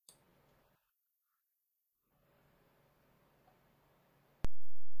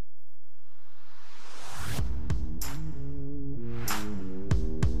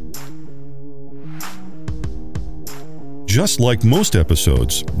Just like most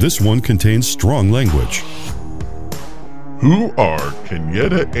episodes, this one contains strong language. Who are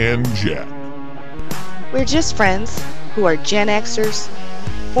Kenyetta and Jack? We're just friends who are Gen Xers,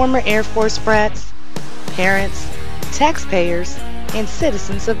 former Air Force brats, parents, taxpayers, and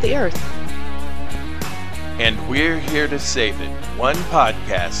citizens of the earth. And we're here to save it, one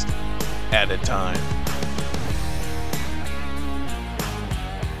podcast at a time.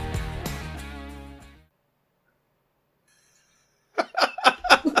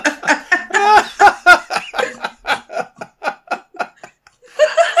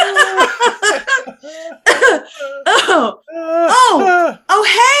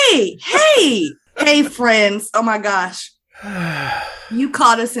 Hey, friends. Oh, my gosh. You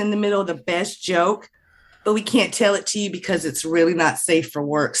caught us in the middle of the best joke, but we can't tell it to you because it's really not safe for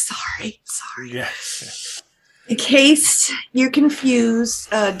work. Sorry. Yes. In case you're confused,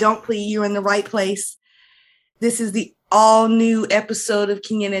 don't please, you're in the right place. This is the all-new episode of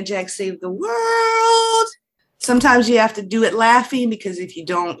Kenyetta and Jack Save the World. Sometimes you have to do it laughing because if you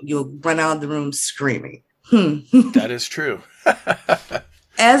don't, you'll run out of the room screaming. That is true.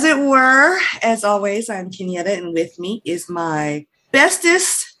 As it were, as always, I'm Kenyetta, and with me is my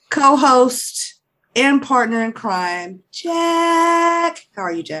bestest co-host and partner in crime, Jack. How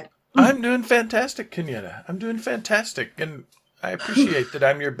are you, Jack? I'm doing fantastic, Kenyetta. I'm doing fantastic, and I appreciate that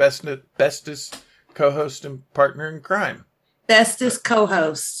I'm your bestest co-host and partner in crime. Bestest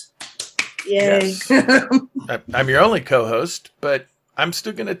co-host. Yay. Yes. I'm your only co-host, but I'm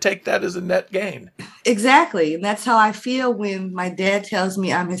still going to take that as a net gain. Exactly. And that's how I feel when my dad tells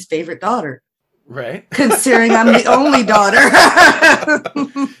me I'm his favorite daughter. Right. Considering I'm the only daughter.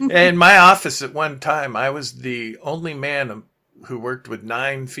 In my office at one time, I was the only man who worked with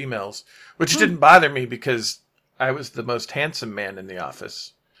 9 females, which didn't bother me because I was the most handsome man in the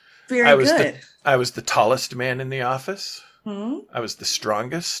office. Very good. I was the tallest man in the office. Mm-hmm. I was the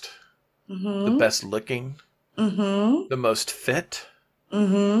strongest, Mm-hmm. the best looking, Mm-hmm. the most fit.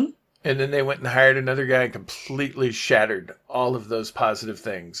 Mm-hmm. And then they went and hired another guy and completely shattered all of those positive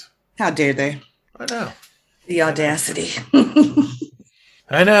things. How dare they? I know. The audacity.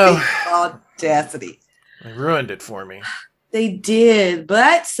 I know. The audacity. They ruined it for me. They did,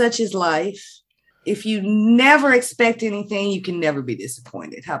 but such is life. If you never expect anything, you can never be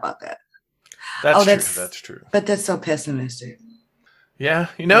disappointed. How about that? That's true. But that's so pessimistic. Yeah.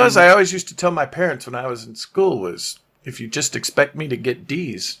 You know, as I always used to tell my parents when I was in school was, if you just expect me to get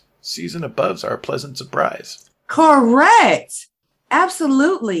D's, C's and aboves are a pleasant surprise. Correct.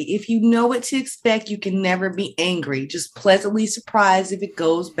 Absolutely. If you know what to expect, you can never be angry. Just pleasantly surprised if it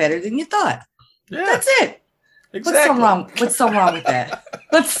goes better than you thought. Yeah. That's it. Exactly. What's so wrong with that?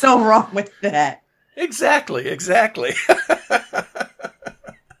 What's so wrong with that? Exactly.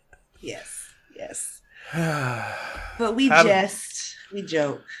 Yes. But we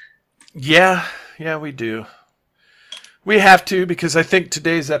joke. Yeah, we do. We have to, because I think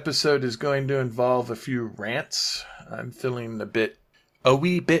today's episode is going to involve a few rants. I'm feeling a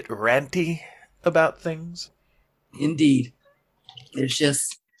wee bit ranty about things. Indeed. There's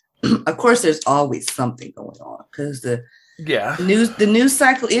just, of course, there's always something going on because the news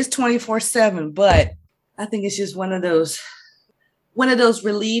cycle is 24/7. But I think it's just one of those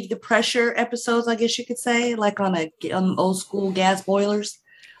relieve the pressure episodes, I guess you could say, like on old school gas boilers,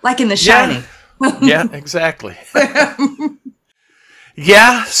 like in The Shining. Yeah, exactly.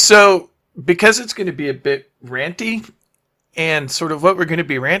 Yeah, so because it's going to be a bit ranty, and sort of what we're going to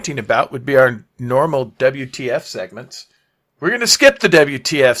be ranting about would be our normal WTF segments, we're going to skip the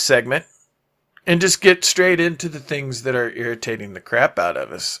WTF segment and just get straight into the things that are irritating the crap out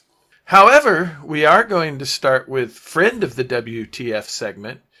of us. However, we are going to start with friend of the WTF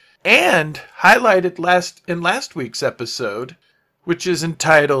segment and highlight it in last week's episode, which is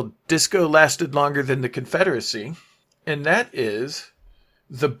entitled Disco Lasted Longer Than the Confederacy. And that is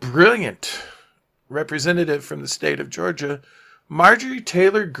the brilliant representative from the state of Georgia, Marjorie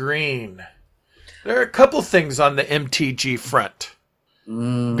Taylor Greene. There are a couple things on the MTG front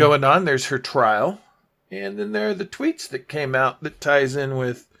going on. There's her trial. And then there are the tweets that came out that ties in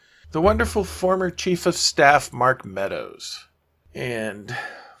with the wonderful former Chief of Staff, Mark Meadows. And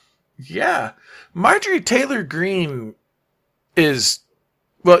yeah, Marjorie Taylor Greene is,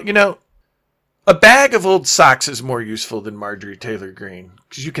 well, you know, a bag of old socks is more useful than Marjorie Taylor Greene.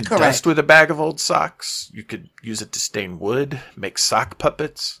 Because you can dust with a bag of old socks. You could use it to stain wood, make sock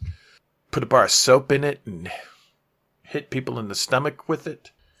puppets, put a bar of soap in it, and hit people in the stomach with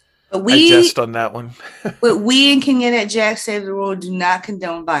it. But I jest on that one. But we in Kenyetta Jack Save the World do not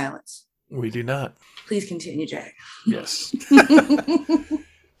condone violence. We do not. Please continue, Jack. Yes.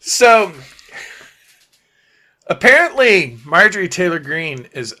 So, Apparently, Marjorie Taylor Greene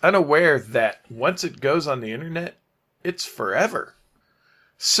is unaware that once it goes on the internet, it's forever.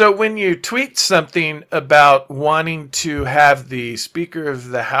 So when you tweet something about wanting to have the Speaker of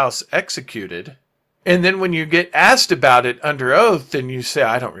the House executed, and then when you get asked about it under oath, and you say,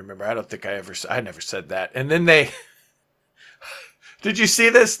 I don't remember, I don't think I never said that. And then they, did you see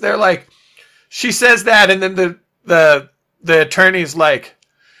this? They're like, she says that, and then the attorney's like,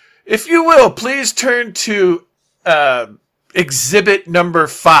 if you will, please turn to exhibit number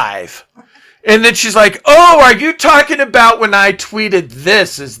 5. And then she's like, oh, are you talking about when I tweeted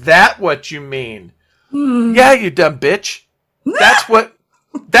this? Is that what you mean? Yeah, you dumb bitch.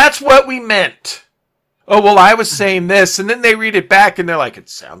 That's what we meant. Oh, well, I was saying this. And then they read it back and they're like, it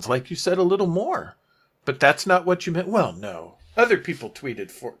sounds like you said a little more. But that's not what you meant. Well, no. Other people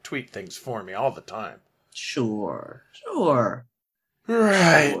tweet things for me all the time. Sure.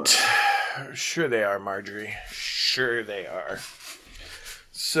 Right. Sure they are, Marjorie. Sure they are.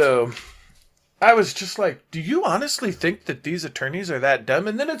 So I was just like, do you honestly think that these attorneys are that dumb?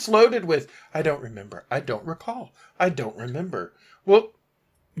 And then it's loaded with, I don't remember. I don't recall. I don't remember. Well,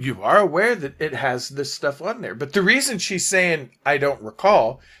 you are aware that it has this stuff on there. But the reason she's saying, I don't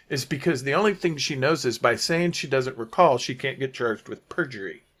recall, is because the only thing she knows is by saying she doesn't recall, she can't get charged with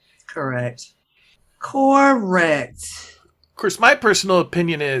perjury. Correct. Of course, my personal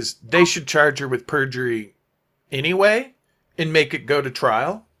opinion is they should charge her with perjury anyway and make it go to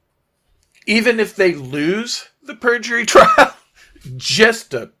trial. Even if they lose the perjury trial,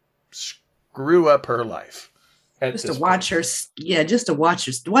 just to screw up her life. Just to watch her sit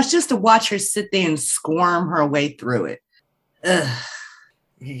there and squirm her way through it. Ugh.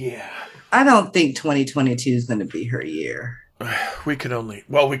 Yeah. I don't think 2022 is going to be her year. We can only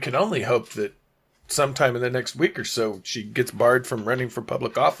hope that sometime in the next week or so she gets barred from running for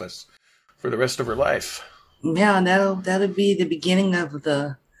public office for the rest of her life. Yeah, that'll be the beginning of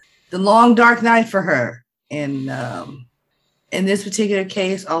the long dark night for her. And in this particular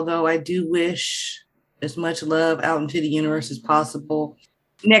case, although I do wish as much love out into the universe as possible.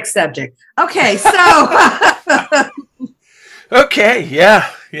 Next subject. Okay, so okay, yeah,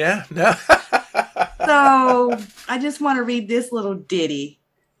 no. So I just want to read this little ditty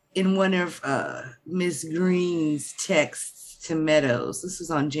in one of Ms. Green's texts to Meadows. This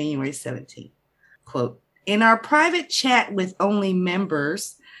is on January 17th. Quote, in our private chat with only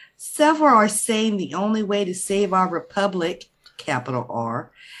members, several are saying the only way to save our republic, capital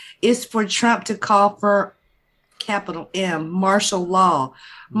R, is for Trump to call for, capital M, martial law.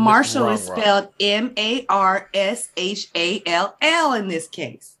 Martial is spelled M-A-R-S-H-A-L-L in this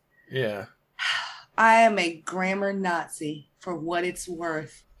case. Yeah. I am a grammar Nazi for what it's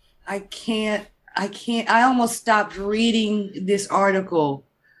worth. I almost stopped reading this article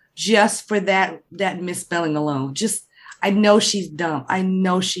just for that misspelling alone. I know she's dumb. I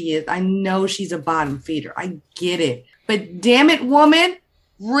know she is. I know she's a bottom feeder. I get it. But damn it, woman,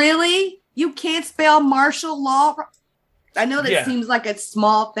 really? You can't spell martial law? I know that seems like a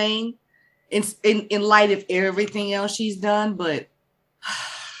small thing in light of everything else she's done, but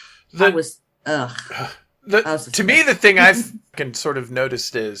to me, the thing I've can sort of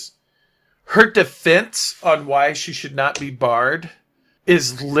noticed is her defense on why she should not be barred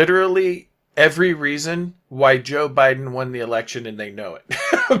is literally every reason why Joe Biden won the election, and they know it.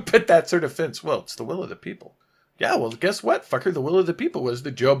 But that's her defense. Well, it's the will of the people. Yeah, well, guess what, fucker? The will of the people was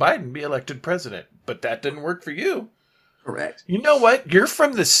that Joe Biden be elected president. But that didn't work for you. Correct. You know what? You're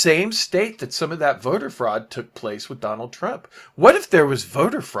from the same state that some of that voter fraud took place with Donald Trump. What if there was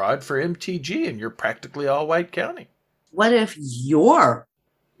voter fraud for MTG and you're practically all white county? What if your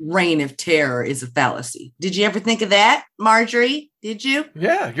reign of terror is a fallacy? Did you ever think of that, Marjorie? Did you?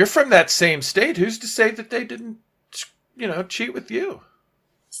 Yeah, you're from that same state. Who's to say that they didn't, cheat with you?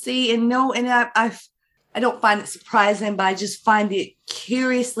 See, I don't find it surprising, but I just find it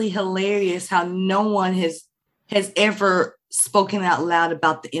curiously hilarious how no one has ever spoken out loud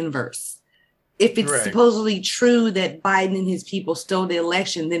about the inverse. If it's supposedly true that Biden and his people stole the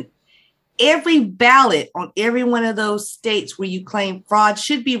election, then every ballot on every one of those states where you claim fraud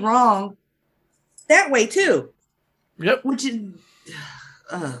should be wrong that way too. Yep. Which is,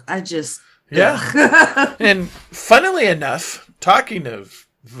 yeah. And funnily enough, talking of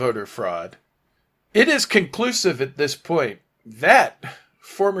voter fraud, it is conclusive at this point that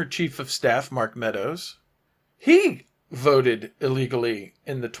former Chief of Staff Mark Meadows, he voted illegally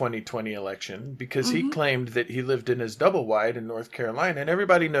in the 2020 election because he claimed that he lived in his double wide in North Carolina, and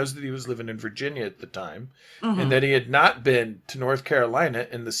everybody knows that he was living in Virginia at the time, and that he had not been to North Carolina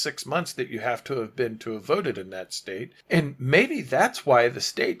in the 6 months that you have to have been to have voted in that state. And maybe that's why the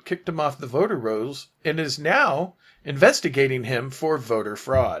state kicked him off the voter rolls and is now investigating him for voter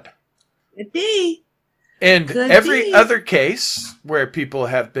fraud. Could be. And every other case where people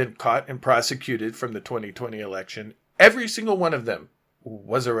have been caught and prosecuted from the 2020 election, every single one of them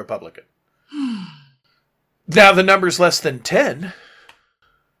was a Republican. Now, the number's less than 10.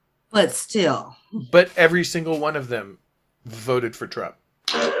 But still. But every single one of them voted for Trump.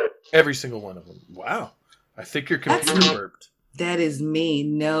 Every single one of them. Wow. I think your computer burped. That is me.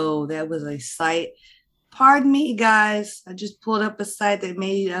 No, that was a site. Pardon me, guys. I just pulled up a site that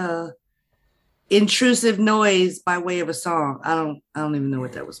made intrusive noise by way of a song. I don't even know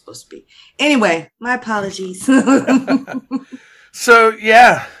what that was supposed to be. Anyway, my apologies. So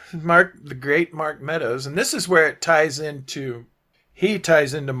yeah, the great Mark Meadows, and this is where it ties into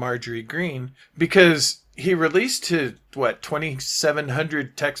Marjorie Greene, because he released his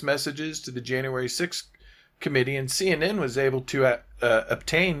 2,700 text messages to the January 6th committee, and CNN was able to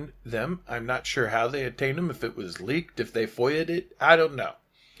obtain them. I'm not sure how they obtained them, if it was leaked, if they FOIA'd it, I don't know.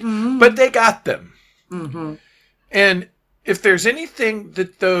 But they got them. And if there's anything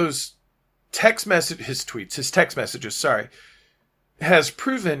that those text messages, has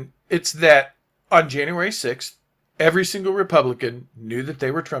proven, it's that on January 6th, every single Republican knew that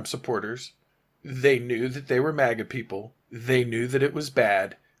they were Trump supporters. They knew that they were MAGA people. They knew that it was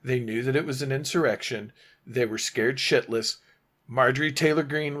bad. They knew that it was an insurrection. They were scared shitless. Marjorie Taylor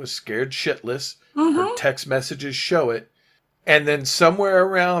Greene was scared shitless. Her text messages show it. And then somewhere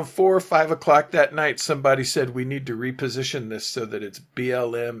around 4 or 5 o'clock that night, somebody said, we need to reposition this so that it's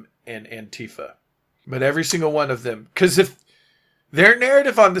BLM and Antifa. But every single one of them, because if their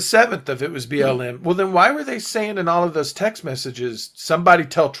narrative on the 7th of it was BLM, well, then why were they saying in all of those text messages, somebody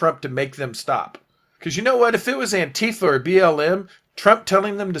tell Trump to make them stop? Because you know what? If it was Antifa or BLM, Trump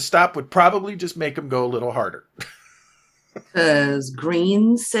telling them to stop would probably just make them go a little harder. Because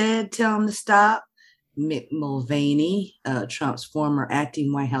Green said, tell them to stop. Mick Mulvaney, Trump's former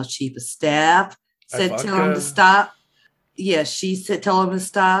acting White House chief of staff, said tell him to stop. Yeah, she said tell him to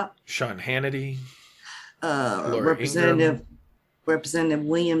stop. Sean Hannity, Representative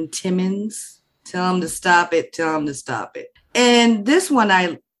William Timmons, tell him to stop it. Tell him to stop it. And this one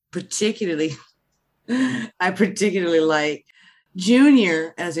I particularly like.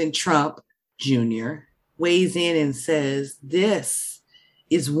 Junior, as in Trump Jr., weighs in and says this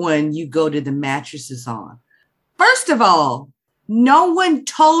is one you go to the mattresses on. First of all, no one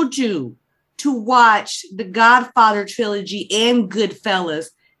told you to watch the Godfather trilogy and Goodfellas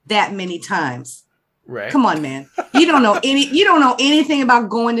that many times. Right. Come on, man. You don't know anything about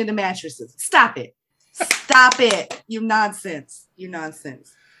going to the mattresses. Stop it. Stop it. You're nonsense.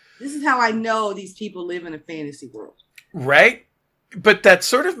 This is how I know these people live in a fantasy world. Right? But that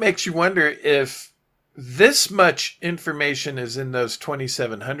sort of makes you wonder if this much information is in those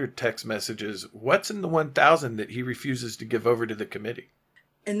 2,700 text messages. What's in the 1,000 that he refuses to give over to the committee?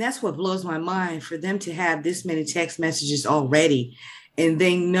 And that's what blows my mind, for them to have this many text messages already, and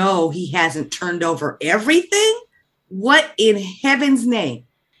they know he hasn't turned over everything. What in heaven's name?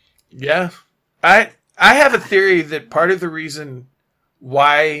 Yeah, I have a theory that part of the reason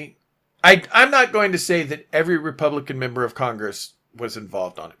why I'm not going to say that every Republican member of Congress was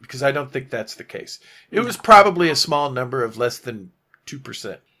involved on it, because I don't think that's the case. It was probably a small number of less than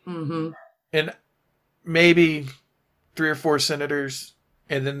 2%. And maybe 3 or 4 senators.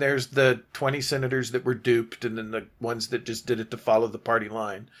 And then there's the 20 senators that were duped, and then the ones that just did it to follow the party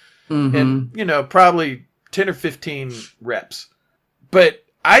line. And, probably 10 or 15 reps. But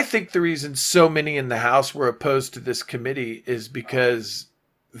I think the reason so many in the House were opposed to this committee is because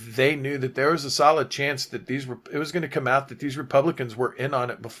they knew that there was a solid chance that it was going to come out that these Republicans were in on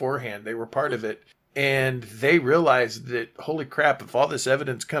it beforehand. They were part of it. And they realized that, holy crap, if all this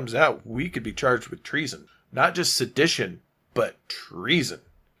evidence comes out, we could be charged with treason. Not just sedition, but treason.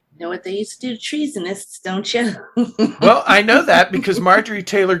 You know what they used to do to treasonists, don't you? Well, I know that because Marjorie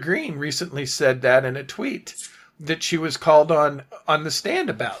Taylor Greene recently said that in a tweet that she was called on the stand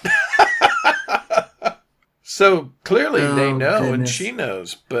about. So clearly they know, goodness. And she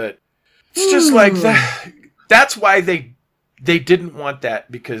knows, but it's just like that. That's why they didn't want that,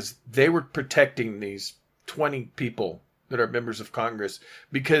 because they were protecting these 20 people that are members of Congress.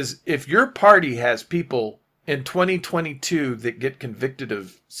 Because if your party has people in 2022 that get convicted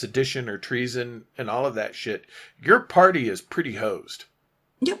of sedition or treason and all of that shit, your party is pretty hosed.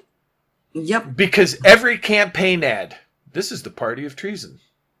 Yep. Yep. Because every campaign ad, this is the party of treason.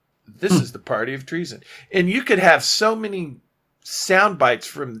 This is the party of treason. And you could have so many sound bites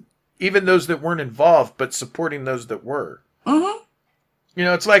from even those that weren't involved, but supporting those that were. Mm-hmm. You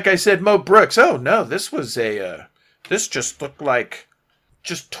know, it's like I said, Mo Brooks. Oh, no, this was this just looked like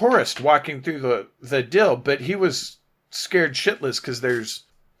just tourist walking through the dill. But he was scared shitless because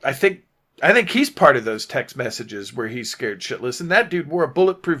I think he's part of those text messages where he's scared shitless. And that dude wore a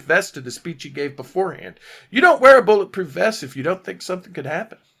bulletproof vest to the speech he gave beforehand. You don't wear a bulletproof vest if you don't think something could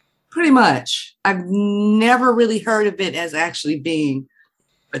happen. Pretty much. I've never really heard of it as actually being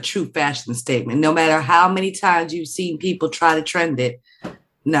a true fashion statement. No matter how many times you've seen people try to trend it.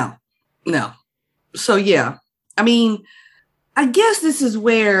 No. So, yeah. I mean, I guess this is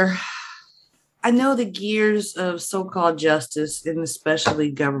where I know the gears of so-called justice and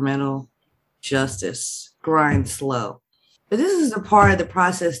especially governmental justice grind slow. But this is a part of the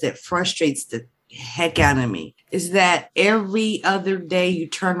process that frustrates the heck out of me, is that every other day you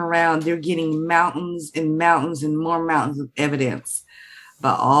turn around, they're getting mountains and mountains and more mountains of evidence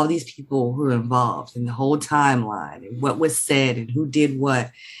about all these people who are involved in the whole timeline and what was said and who did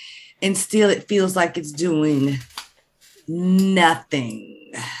what. And still it feels like it's doing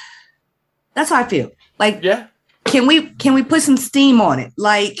nothing. That's how I feel. Like, yeah. Can we put some steam on it?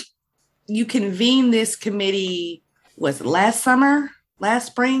 Like, you convened this committee, was it last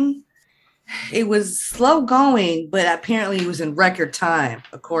spring? It was slow going, but apparently it was in record time,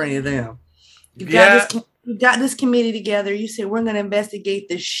 according to them. You got this committee together. You said, we're going to investigate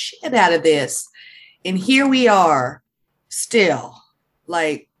the shit out of this. And here we are still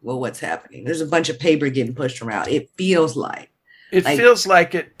like, well, what's happening? There's a bunch of paper getting pushed around. It feels like. It feels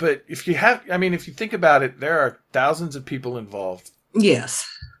like it, but if you think about it, there are thousands of people involved. Yes.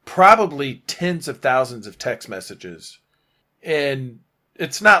 Probably tens of thousands of text messages. And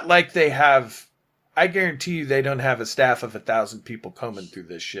it's not like I guarantee you they don't have a staff of 1,000 people combing through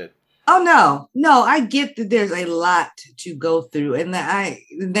this shit. Oh, no, I get that there's a lot to go through and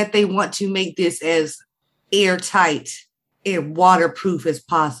that they want to make this as airtight and waterproof as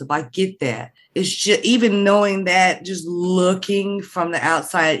possible. I get that. It's just, even knowing that, just looking from the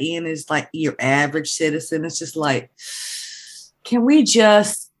outside in is like your average citizen. It's just like, can we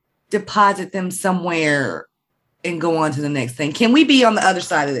just deposit them somewhere and go on to the next thing? Can we be on the other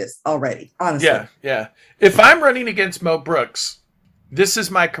side of this already? Honestly. Yeah. If I'm running against Mo Brooks, this is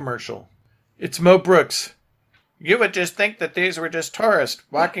my commercial. It's Mo Brooks. You would just think that these were just tourists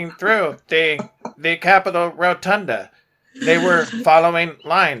walking through the Capitol Rotunda. They were following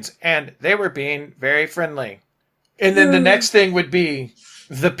lines and they were being very friendly. And then the next thing would be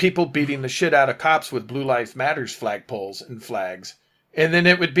the people beating the shit out of cops with Blue Lives Matters flagpoles and flags. And then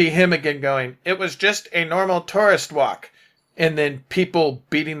it would be him again going, it was just a normal tourist walk. And then people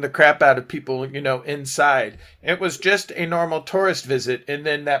beating the crap out of people, inside. It was just a normal tourist visit. And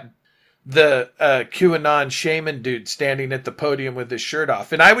then the QAnon shaman dude standing at the podium with his shirt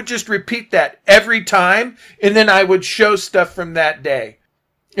off. And I would just repeat that every time. And then I would show stuff from that day.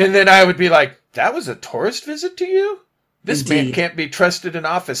 And then I would be like, that was a tourist visit to you? This man can't be trusted in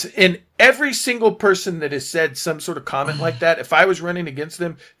office. And every single person that has said some sort of comment like that, if I was running against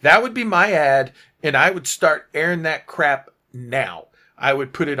them, that would be my ad. And I would start airing that crap now. I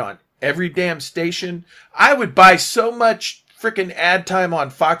would put it on every damn station. I would buy so much freaking ad time on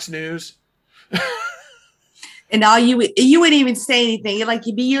Fox News. And all you wouldn't even say anything.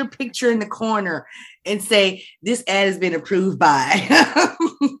 You'd be your picture in the corner and say, this ad has been approved by.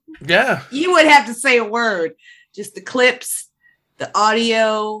 Yeah. You wouldn't have to say a word. Just the clips, the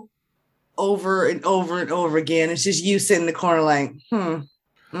audio, over and over and over again. It's just you sitting in the corner like,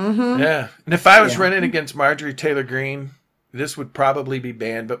 Mm-hmm. Yeah. And if I was running against Marjorie Taylor Greene, this would probably be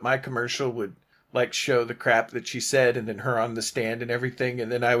banned, but my commercial would show the crap that she said and then her on the stand and everything.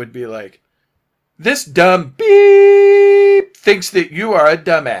 And then I would be like, this dumb beep thinks that you are a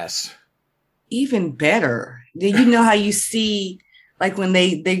dumbass. Even better. You know how you see, when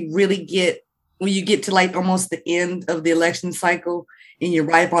they really get, when you get to almost the end of the election cycle and you're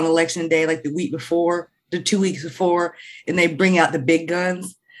right up on election day, the week before, the 2 weeks before, and they bring out the big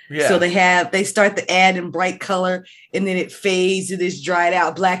guns. Yeah. So they start the ad in bright color and then it fades to this dried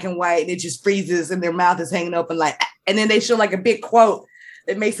out black and white and it just freezes and their mouth is hanging open and then they show a big quote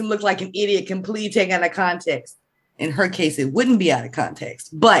that makes them look like an idiot, completely taken out of context. In her case, it wouldn't be out of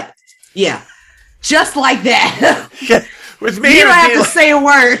context, but yeah, just like that. Yeah. With me, you don't have to say a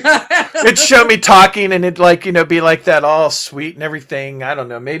word. It'd show me talking and it'd be like that, all sweet and everything. I don't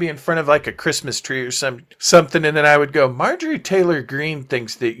know, maybe in front of a Christmas tree or something. And then I would go, Marjorie Taylor Greene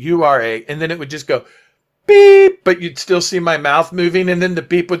thinks that you are and then it would just go, beep, but you'd still see my mouth moving, and then the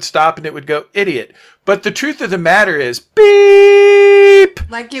beep would stop and it would go, idiot. But the truth of the matter is, beep,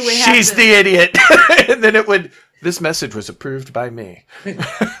 like it would she's the idiot. And then it would, this message was approved by me.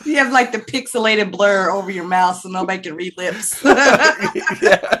 You have like the pixelated blur over your mouth so nobody can read lips.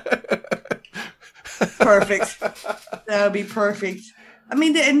 Perfect. That would be perfect. I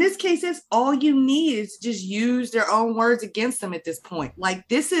mean, in this case, that's all you need is just use their own words against them at this point. Like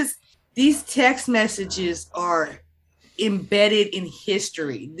these text messages are embedded in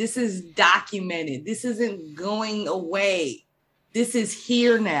history. This is documented. This isn't going away. This is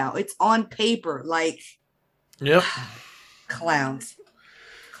here now. It's on paper. Like, yep. Clowns.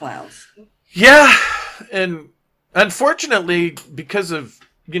 Yeah. And unfortunately, because of,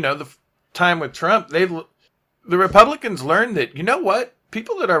 the time with Trump, the Republicans learned that, you know what?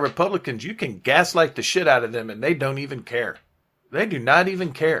 People that are Republicans, you can gaslight the shit out of them and they don't even care. They do not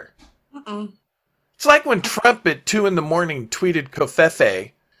even care. It's like when Trump at 2 a.m. tweeted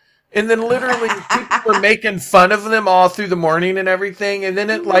Covfefe, and then literally people were making fun of them all through the morning and everything. And then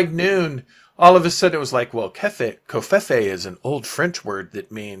at like noon, all of a sudden it was like, well, Covfefe is an old French word that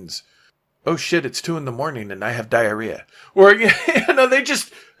means, oh shit, it's 2 a.m. and I have diarrhea. Or, they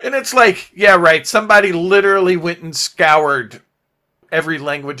just, and it's like, yeah, right. Somebody literally went and scoured every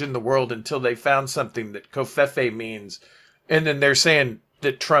language in the world until they found something that Covfefe means. And then they're saying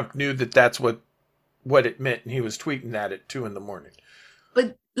that Trump knew that that's what it meant. And he was tweeting that at 2 a.m.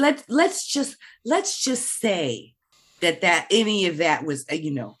 But let's just say that any of that was,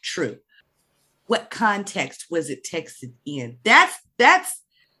 true. What context was it texted in? That's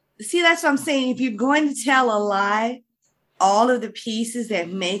what I'm saying. If you're going to tell a lie, all of the pieces that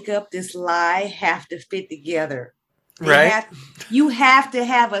make up this lie have to fit together. Right. You have to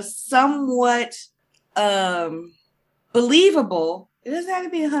have a somewhat believable. It doesn't have to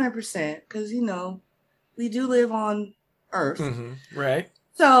be 100% because, we do live on Earth. Mm-hmm. Right.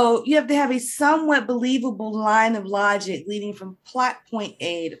 So you have to have a somewhat believable line of logic leading from plot point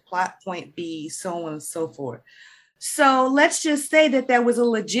A to plot point B, so on and so forth. So let's just say that was a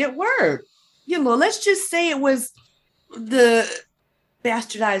legit word. Let's just say it was the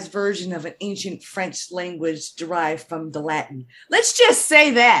bastardized version of an ancient French language derived from the Latin. Let's just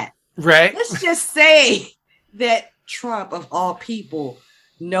say that. Right. Let's just say that Trump, of all people,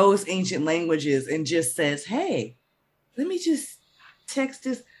 knows ancient languages and just says, hey, let me just text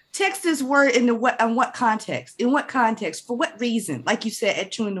this word in what context? In what context? For what reason? Like you said,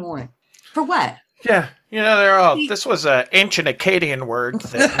 at 2 a.m. For what? Yeah. They're all, this was an ancient Akkadian word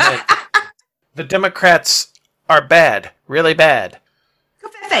that the Democrats are bad, really bad.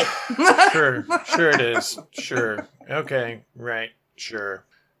 Sure it is. Sure. Okay. Right. Sure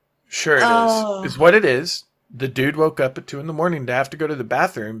it is. Is what it is. The dude woke up at 2 a.m. to have to go to the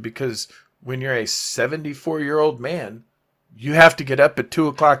bathroom because when you're a 74-year-old man, you have to get up at 2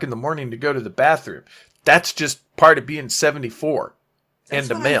 o'clock in the morning to go to the bathroom. That's just part of being 74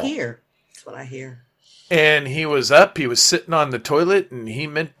 and a male. That's what I hear. And he was up, he was sitting on the toilet, and he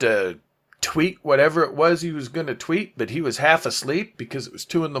meant to tweet whatever it was he was going to tweet, but he was half asleep because it was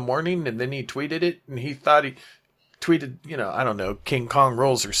 2 a.m. and then he tweeted it, and he thought he tweeted, I don't know, King Kong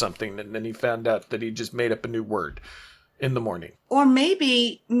rolls or something, and then he found out that he just made up a new word in the morning. Or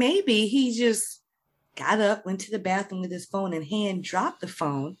maybe he just got up, went to the bathroom with his phone in hand, dropped the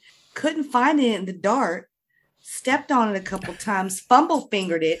phone, couldn't find it in the dark, stepped on it a couple times,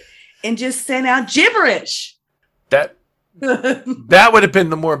 fumble-fingered it, and just sent out gibberish. That would have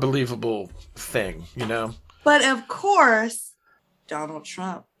been the more believable thing, But of course, Donald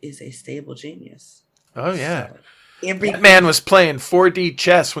Trump is a stable genius. Oh, yeah. So that man was playing 4D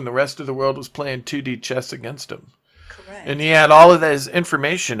chess when the rest of the world was playing 2D chess against him. Correct. And he had all of this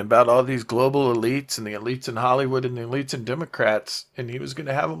information about all these global elites and the elites in Hollywood and the elites in Democrats, and he was going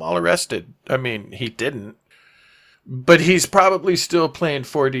to have them all arrested. I mean, he didn't. But he's probably still playing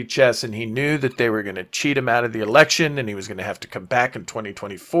 4D chess, and he knew that they were going to cheat him out of the election, and he was going to have to come back in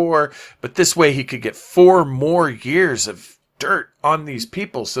 2024. But this way he could get 4 more years of dirt on these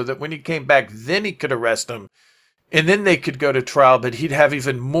people so that when he came back, then he could arrest them. And then they could go to trial, but he'd have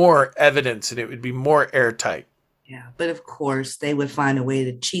even more evidence, and it would be more airtight. Yeah, but of course, they would find a way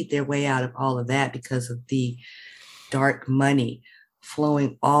to cheat their way out of all of that because of the dark money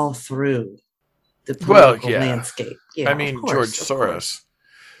flowing all through the political landscape. Yeah, I mean, George Soros.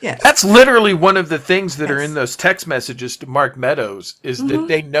 Yeah, that's literally one of the things that are in those text messages to Mark Meadows is that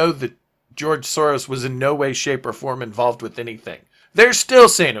they know that George Soros was in no way, shape, or form involved with anything. They're still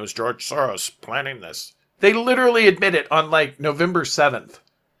saying it was George Soros planning this. They literally admit it on November 7th.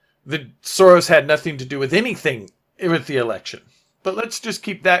 That Soros had nothing to do with anything with the election. But let's just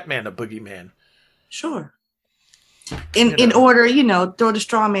keep that man a boogeyman. Sure. In order, throw the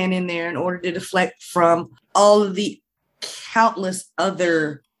straw man in there in order to deflect from all of the countless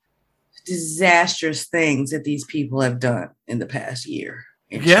other disastrous things that these people have done in the past year.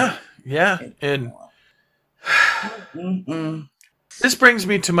 Yeah. And this brings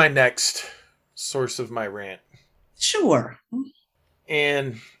me to my next source of my rant. Sure.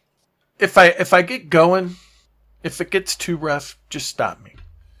 And if I get going, if it gets too rough, just stop me.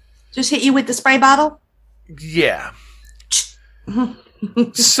 Just hit you with the spray bottle? Yeah.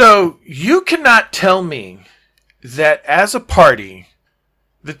 So you cannot tell me that as a party,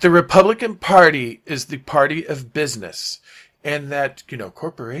 that the Republican Party is the party of business, and that,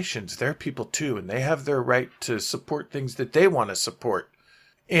 corporations, they're people too, and they have their right to support things that they want to support.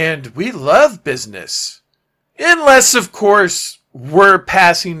 And we love business. Unless, of course, we're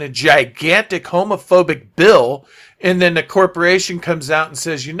passing a gigantic homophobic bill, and then the corporation comes out and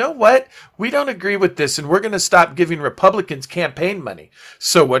says, you know what? We don't agree with this, and we're going to stop giving Republicans campaign money.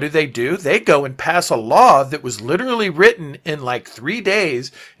 So what do? They go and pass a law that was literally written in like 3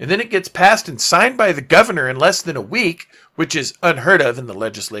 days, and then it gets passed and signed by the governor in less than a week, which is unheard of in the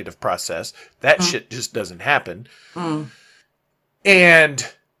legislative process. That shit just doesn't happen.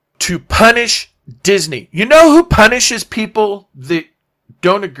 And to punish Disney. You know who punishes people that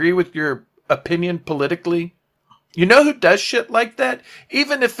don't agree with your opinion politically? You know who does shit like that?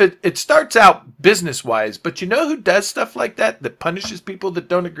 Even if it starts out business-wise, but you know who does stuff like that punishes people that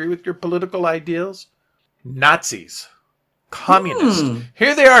don't agree with your political ideals? Nazis. Communists.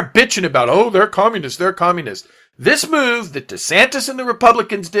 Here they are bitching about, they're communists. This move that DeSantis and the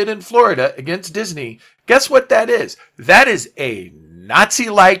Republicans did in Florida against Disney, guess what that is? That is a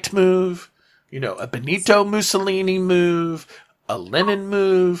Nazi-liked move. A Benito Mussolini move, a Lenin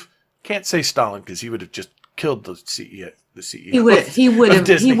move. Can't say Stalin because he would have just killed the CEO.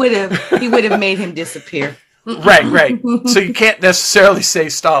 He would have made him disappear. Right. So you can't necessarily say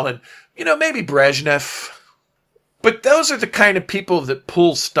Stalin. Maybe Brezhnev. But those are the kind of people that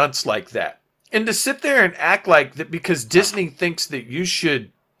pull stunts like that. And to sit there and act like that because Disney thinks that you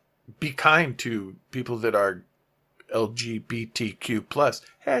should be kind to people that are LGBTQ+.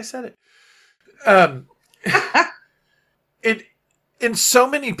 Hey, I said it. And so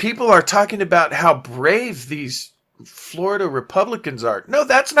many people are talking about how brave these Florida Republicans are. No,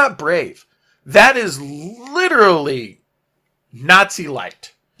 that's not brave. That is literally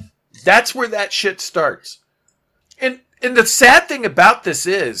Nazi-like. That's where that shit starts. And the sad thing about this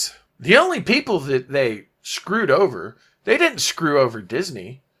is the only people that they screwed over, they didn't screw over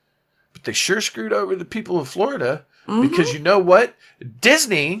Disney, but they sure screwed over the people of Florida. Because you know what?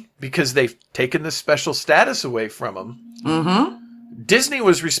 Disney, because they've taken the special status away from them, Disney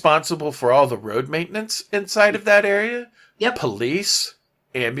was responsible for all the road maintenance inside of that area. Yep. Police,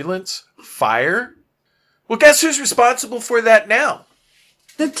 ambulance, fire. Well, guess who's responsible for that now?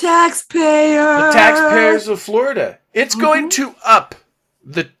 The taxpayer. The taxpayers of Florida. It's going to up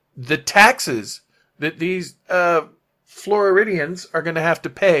the taxes that these Floridians are going to have to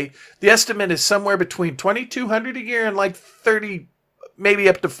pay. The estimate is somewhere between $2,200 a year and like 30, maybe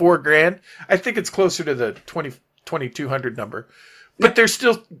up to $4,000. I think it's closer to the 2,200 number, but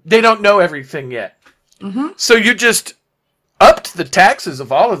they don't know everything yet. So you just upped the taxes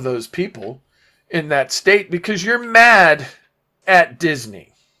of all of those people in that state because you're mad at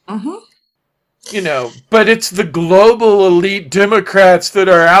Disney. But it's the global elite Democrats that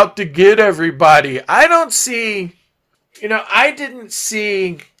are out to get everybody. I don't see... I didn't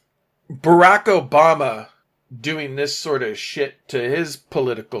see Barack Obama doing this sort of shit to his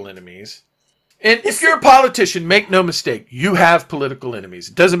political enemies. And if you're a politician, make no mistake, you have political enemies.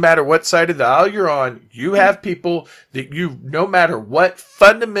 It doesn't matter what side of the aisle you're on. You have people that no matter what,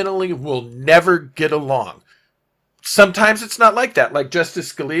 fundamentally will never get along. Sometimes it's not like that, like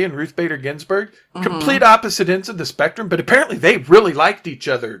Justice Scalia and Ruth Bader Ginsburg. Complete opposite ends of the spectrum, but apparently they really liked each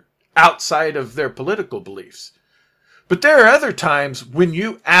other outside of their political beliefs. But there are other times when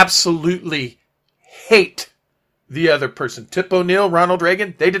you absolutely hate the other person. Tip O'Neill, Ronald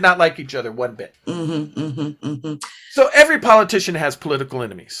Reagan, they did not like each other one bit. So every politician has political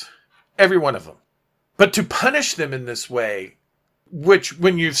enemies. Every one of them. But to punish them in this way, which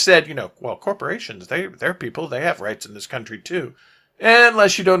when you've said, corporations, they're people, they have rights in this country too.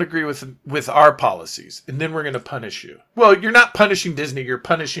 Unless you don't agree with our policies. And then we're going to punish you. Well, you're not punishing Disney. You're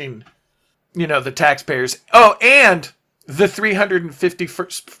punishing, the taxpayers. Oh, and the 350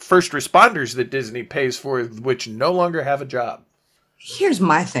 first responders that Disney pays for, which no longer have a job. Here's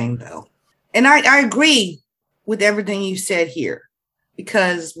my thing, though. And I agree with everything you said here.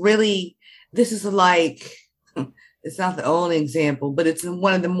 Because really, this is like, it's not the only example, but it's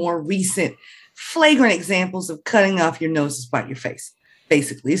one of the more recent flagrant examples of cutting off your nose to spite your face.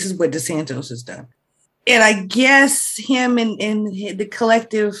 Basically, this is what DeSantis has done. And I guess him and the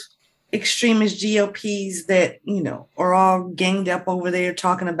collective extremist GOPs that, are all ganged up over there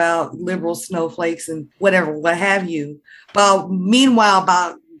talking about liberal snowflakes and whatever, what have you. But meanwhile,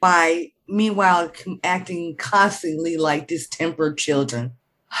 acting constantly like distempered children.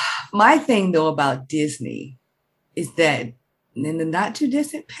 My thing, though, about Disney is that in the not too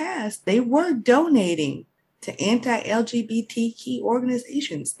distant past, they were donating to anti-LGBTQ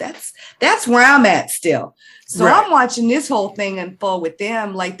organizations. That's where I'm at still. So right. I'm watching this whole thing unfold with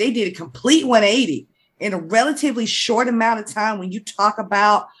them like they did a complete 180 in a relatively short amount of time. When you talk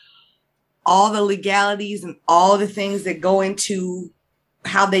about all the legalities and all the things that go into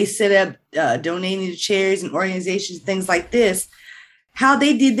how they set up donating to charities and organizations, things like this, how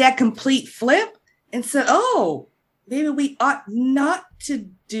they did that complete flip and said, oh, maybe we ought not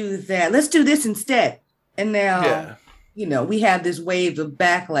to do that. Let's do this instead. And now, we have this wave of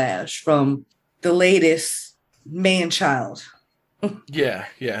backlash from the latest man-child. Yeah.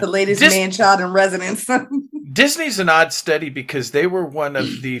 The latest man-child in residence. Disney's an odd study because they were one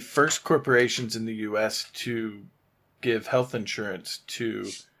of the first corporations in the U.S. to give health insurance to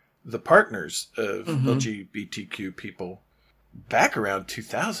the partners of LGBTQ people back around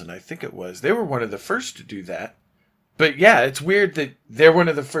 2000, I think it was. They were one of the first to do that. But yeah, it's weird that they're one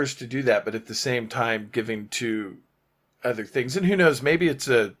of the first to do that, but at the same time giving to other things. And who knows, maybe it's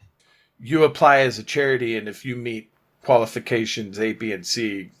you apply as a charity, and if you meet qualifications A, B, and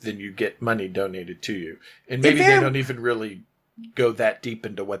C, then you get money donated to you. And maybe they don't even really go that deep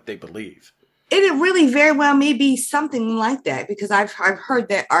into what they believe. It really very well may be something like that, because I've heard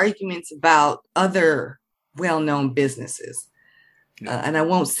that arguments about other well-known businesses. And I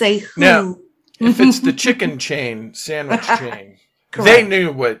won't say who. Now, if it's the chicken chain, sandwich chain, they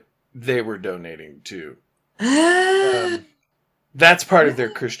knew what they were donating to. That's part of their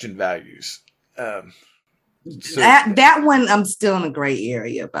Christian values. So that one I'm still in a gray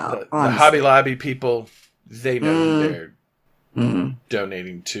area about. The Hobby Lobby people, they know who they're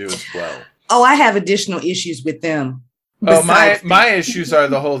donating to as well. Oh, I have additional issues with them. Oh, my issues are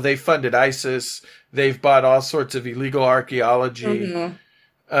the whole, they funded ISIS. They've bought all sorts of illegal archaeology.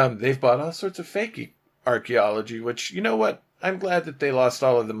 They've bought all sorts of fake archaeology, which, you know what? I'm glad that they lost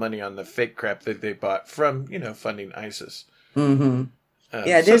all of the money on the fake crap that they bought from, funding ISIS.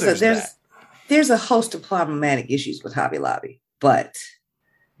 Yeah, there's a host of problematic issues with Hobby Lobby, but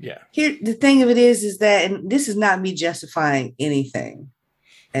here the thing of it is that, and this is not me justifying anything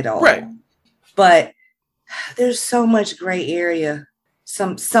at all, right? But there's so much gray area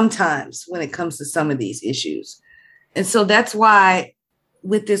sometimes when it comes to some of these issues, and so that's why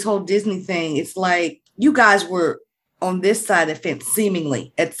with this whole Disney thing, it's like you guys were on this side of the fence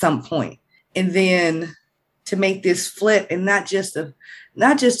seemingly at some point, and then to make this flip, and not just a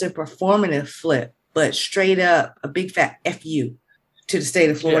performative flip, but straight up a big fat F you to the state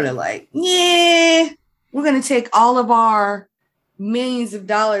of Florida. Like, we're going to take all of our millions of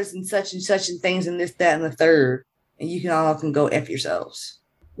dollars and such and things and this, that, and the third, and you all can go F yourselves.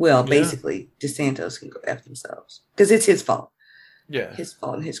 Well, basically, DeSantis can go F themselves because it's his fault. Yeah, his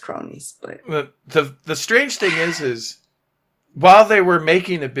fault and his cronies. But the strange thing is while they were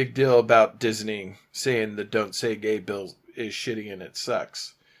making a big deal about Disney saying the "Don't Say Gay" bill is shitty and it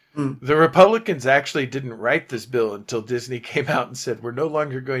sucks, the Republicans actually didn't write this bill until Disney came out and said, we're no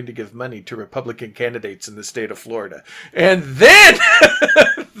longer going to give money to Republican candidates in the state of Florida. And then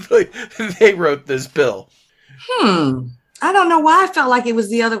they wrote this bill. I don't know why I felt like it was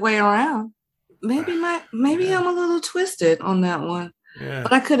the other way around. Maybe I'm a little twisted on that one. Yeah.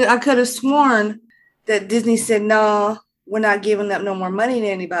 But I could have sworn that Disney said, no, we're not giving up no more money to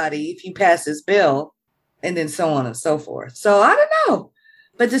anybody if you pass this bill, and then so on and so forth. So I don't know.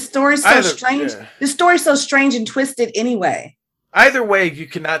 But the story's so strange. Yeah. The story's so strange and twisted anyway. Either way, you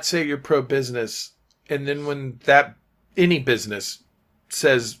cannot say you're pro-business, and then when any business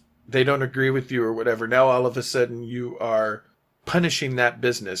says they don't agree with you or whatever, now all of a sudden you are punishing that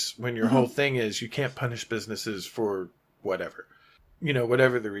business when your whole thing is you can't punish businesses for whatever.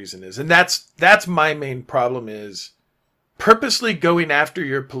 Whatever the reason is. And that's my main problem, is purposely going after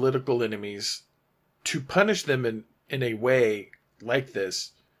your political enemies to punish them in a way like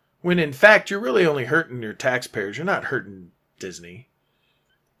this, when in fact you're really only hurting your taxpayers. You're not hurting Disney.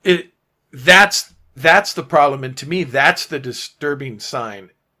 That's the problem, and to me that's the disturbing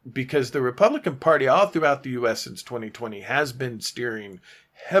sign, because the Republican Party all throughout the U.S. since 2020 has been steering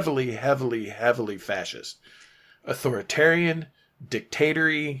heavily fascist, authoritarian,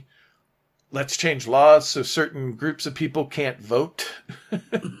 dictatory. Let's change laws so certain groups of people can't vote.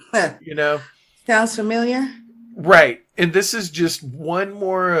 Sounds familiar? Right. And this is just one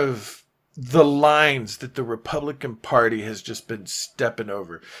more of the lines that the Republican Party has just been stepping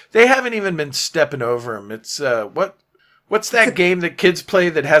over. They haven't even been stepping over them. It's what's that game that kids play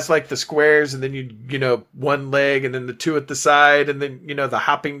that has like the squares and then you know, one leg and then the two at the side and then, you know, the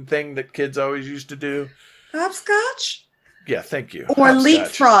hopping thing that kids always used to do? Hopscotch? Yeah, thank you. Or Hopscotch.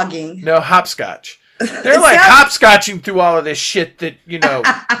 Leapfrogging. No, hopscotch. They're like hopscotching through all of this shit that, you know,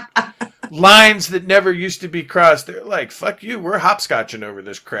 lines that never used to be crossed. They're like, fuck you, we're hopscotching over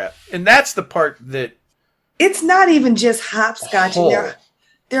this crap. And that's the part that... It's not even just hopscotching.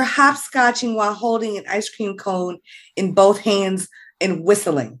 They're hopscotching while holding an ice cream cone in both hands and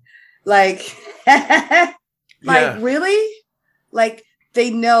whistling. Like, really? Like,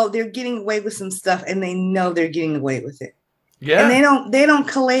 they know they're getting away with some stuff and they know they're getting away with it. Yeah. And they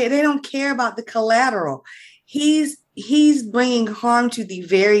don't care about the collateral. He's bringing harm to the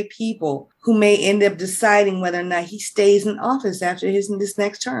very people who may end up deciding whether or not he stays in office after this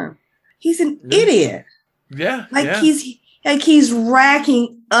next term. He's an idiot. Yeah. He's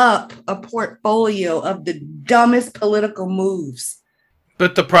racking up a portfolio of the dumbest political moves.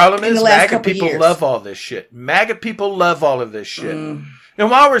 But the problem is MAGA people love all this shit. MAGA people love all of this shit. And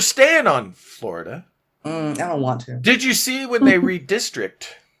while we're staying on Florida, I don't want to. Did you see when they redistrict?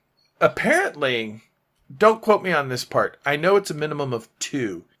 Apparently, don't quote me on this part. I know it's a minimum of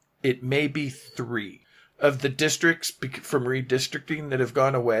 2. It may be 3 of the districts from redistricting that have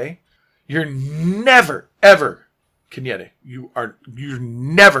gone away. You're never, ever, Kenyetta, you're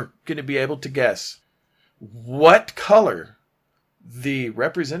never going to be able to guess what color the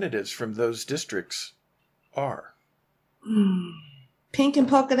representatives from those districts are. Pink and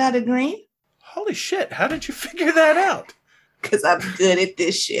polka dotted green? Holy shit, how did you figure that out? Because I'm good at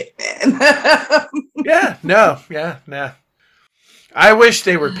this shit, man. Yeah. I wish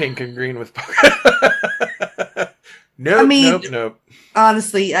they were pink and green with polka. Nope.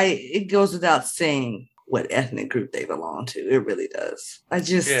 Honestly, it goes without saying what ethnic group they belong to. It really does. I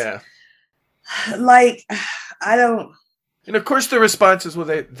don't. And of course the response is, well,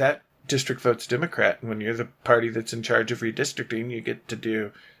 that district votes Democrat. And when you're the party that's in charge of redistricting, you get to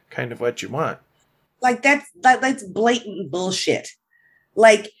do kind of what you want. Like that's blatant bullshit.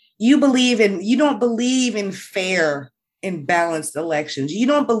 Like you don't believe in fair and balanced elections. You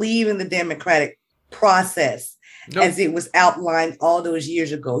don't believe in the democratic process as it was outlined all those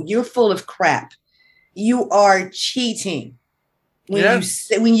years ago. You're full of crap. You are cheating. When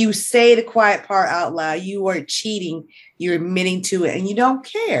you say the quiet part out loud, you are cheating. You're admitting to it and you don't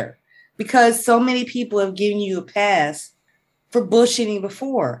care because so many people have given you a pass for bullshitting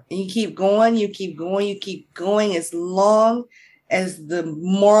before. And you keep going as long as the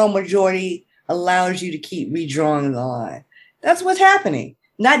moral majority allows you to keep redrawing the line. That's what's happening.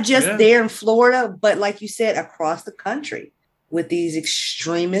 Not just there in Florida, but like you said, across the country with these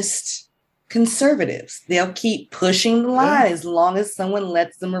extremist conservatives. They'll keep pushing the line as long as someone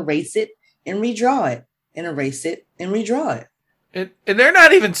lets them erase it and redraw it and erase it and redraw it. And they're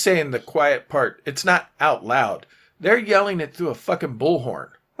not even saying the quiet part. It's not out loud. They're yelling it through a fucking bullhorn.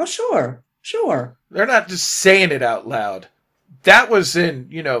 Oh, sure. They're not just saying it out loud. That was in,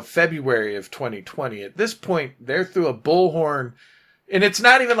 February of 2020. At this point, they're through a bullhorn. And it's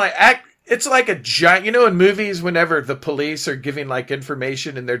not even like, it's like a giant, in movies, whenever the police are giving like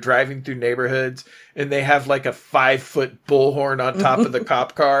information and they're driving through neighborhoods and they have like a 5-foot bullhorn on top of the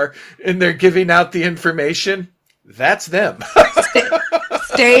cop car and they're giving out the information. That's them.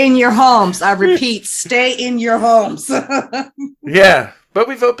 Stay in your homes. I repeat, stay in your homes. Yeah, but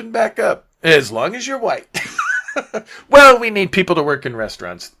we've opened back up as long as you're white. Well, we need people to work in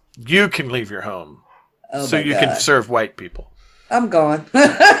restaurants. You can leave your home so you can serve white people. I'm gone.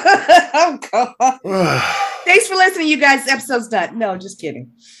 I'm gone. Thanks for listening, you guys. This episode's done. No, just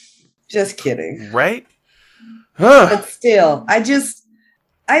kidding. Just kidding. Right? But still, I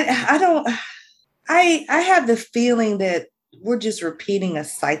have the feeling that we're just repeating a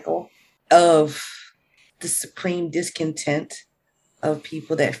cycle of the supreme discontent of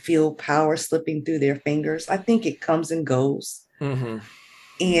people that feel power slipping through their fingers. I think it comes and goes. Mm-hmm.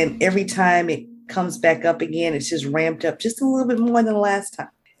 And every time it comes back up again, it's just ramped up just a little bit more than the last time.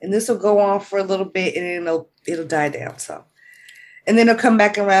 And this will go on for a little bit and it'll die down some. And then it'll come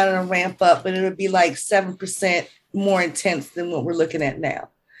back around and it'll ramp up, but it'll be like 7% more intense than what we're looking at now.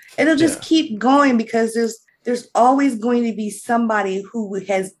 And it'll just keep going because there's always going to be somebody who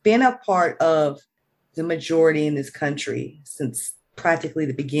has been a part of the majority in this country since practically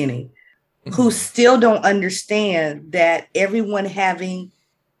the beginning, who still don't understand that everyone having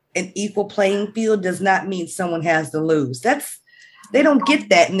an equal playing field does not mean someone has to lose. That's They don't get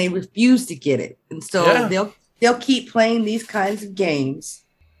that, and they refuse to get it. And so they'll keep playing these kinds of games,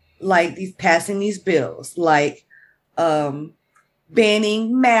 like passing these bills, like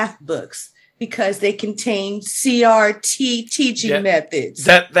banning math books because they contain CRT teaching methods.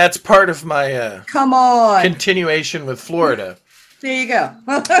 That's part of my come on continuation with Florida. There you go.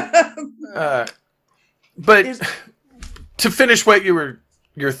 But to finish what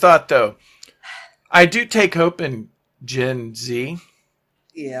your thought though, I do take hope in Gen Z.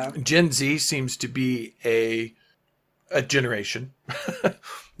 Yeah. Gen Z seems to be a generation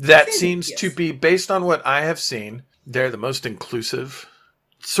that seems to be, based on what I have seen, they're the most inclusive.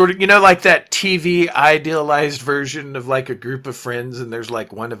 Sort of, like that TV idealized version of like a group of friends and there's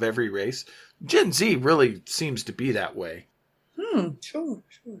like one of every race. Gen Z really seems to be that way. Sure.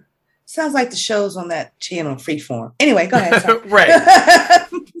 Sounds like the shows on that channel, Freeform. Anyway, go ahead. Right.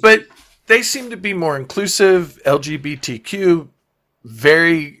 But they seem to be more inclusive, LGBTQ,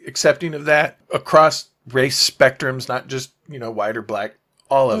 very accepting of that across race spectrums, not just, white or black,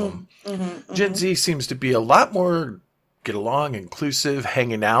 all of them. Gen Z seems to be a lot more get along, inclusive,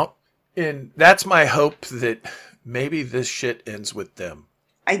 hanging out. And that's my hope that maybe this shit ends with them.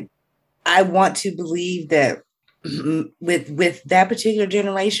 I want to believe that with that particular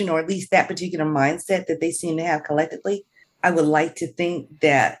generation, or at least that particular mindset that they seem to have collectively, I would like to think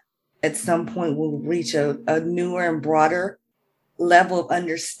that at some point we'll reach a newer and broader level of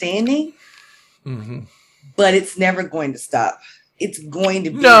understanding. But it's never going to stop. It's going to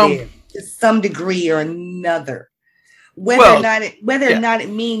be there to some degree or another. Whether or not it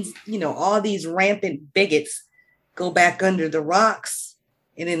means, all these rampant bigots go back under the rocks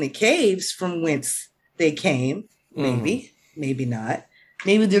and in the caves from whence they came. Maybe not.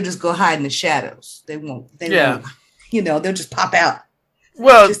 Maybe they'll just go hide in the shadows. They won't, they'll just pop out.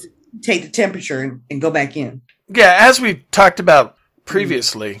 Well, just take the temperature and go back in. Yeah. As we talked about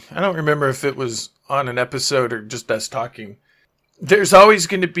previously, I don't remember if it was on an episode or just us talking. There's always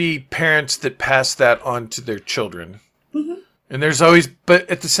going to be parents that pass that on to their children. And there's always, but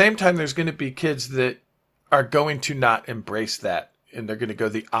at the same time, there's going to be kids that are going to not embrace that. And they're going to go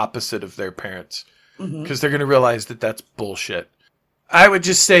the opposite of their parents because they're going to realize that that's bullshit. I would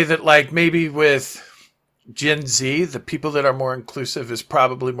just say that like maybe with Gen Z, the people that are more inclusive is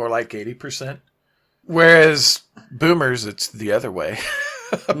probably more like 80%. Whereas boomers, it's the other way,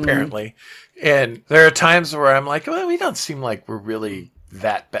 apparently. And there are times where I'm like, well, we don't seem like we're really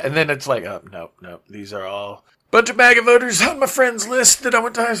that bad. And then it's like, oh, no, these are all bunch of MAGA voters on my friends list that I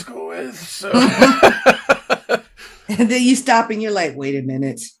went to high school with. So. And then you stop and you're like, wait a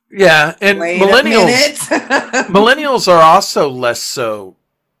minute. Yeah. And millennials are also less so,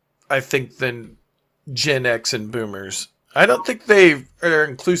 I think, than Gen X and boomers. I don't think they are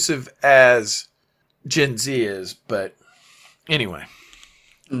inclusive as Gen Z is, but anyway.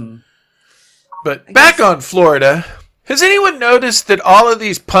 But back on Florida, has anyone noticed that all of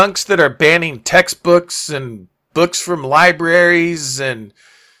these punks that are banning textbooks and books from libraries, and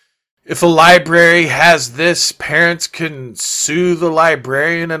if a library has this, parents can sue the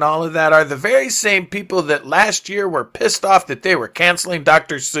librarian and all of that, are the very same people that last year were pissed off that they were canceling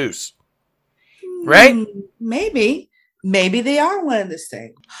Dr. Seuss? Right? Maybe they are one and the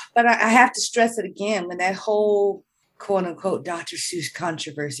same. But I have to stress it again, when that whole quote unquote Dr. Seuss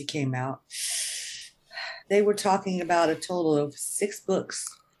controversy came out, they were talking about a total of 6 books.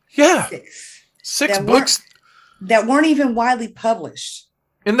 Yeah. 6 books that weren't even widely published.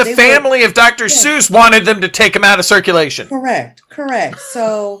 And the family of Dr. Seuss wanted them to take them out of circulation. Correct.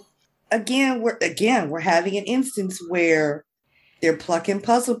 So again, we're having an instance where they're plucking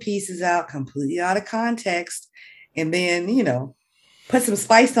puzzle pieces out completely out of context, and then, put some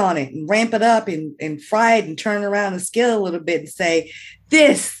spice on it and ramp it up and fry it and turn around and scale a little bit and say,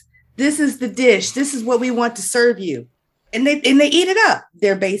 this is the dish. This is what we want to serve you. And they eat it up.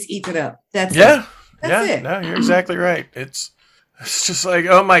 Their base eats it up. That's it. That's it. No, you're exactly right. It's just like,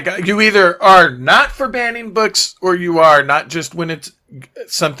 oh my God, you either are not for banning books or you are not, just when it's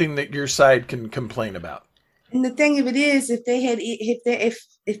something that your side can complain about. And the thing of it is, if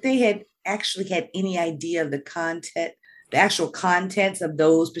they had actually had any idea of the content, the actual contents of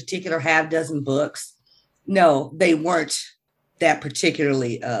those particular half dozen books, no, they weren't that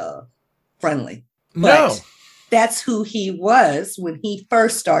particularly friendly. But that's who he was when he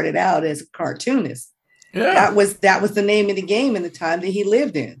first started out as a cartoonist. Yeah. That was the name of the game in the time that he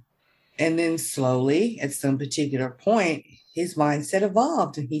lived in. And then slowly, at some particular point, his mindset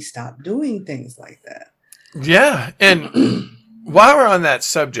evolved and he stopped doing things like that. Yeah. And while we're on that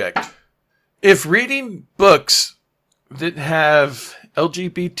subject, if reading books that have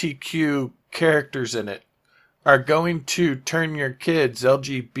LGBTQ characters in it are going to turn your kids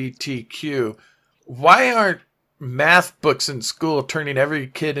LGBTQ, why aren't math books in school turning every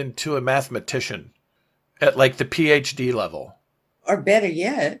kid into a mathematician at like the PhD level? Or better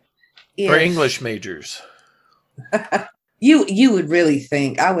yet, or English majors. You would really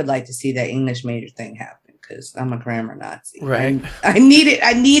think, I would like to see that English major thing happen, because I'm a grammar Nazi. Right. I need it.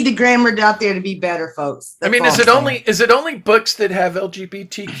 I need the grammar out there to be better, folks. That's is it only books that have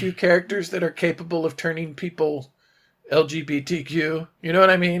LGBTQ characters that are capable of turning people LGBTQ? You know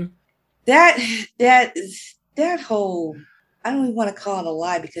what I mean? That whole, I don't even want to call it a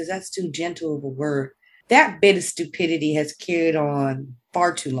lie, because that's too gentle of a word. That bit of stupidity has carried on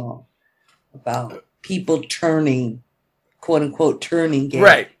far too long about people turning, quote unquote, turning gay.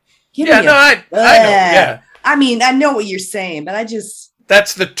 Right. I know. Yeah. I mean, I know what you're saying, but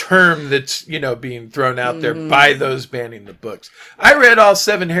that's the term that's, being thrown out there by those banning the books. I read all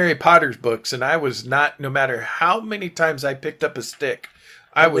 7 Harry Potter's books, and I was not, no matter how many times I picked up a stick,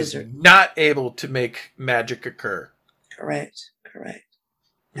 I was not able to make magic occur. Correct. I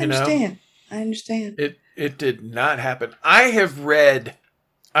understand. It did not happen. I have read,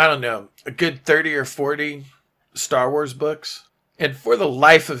 I don't know, a good 30 or 40 Star Wars books, and for the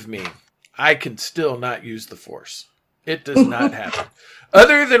life of me, I can still not use the Force. It does not happen.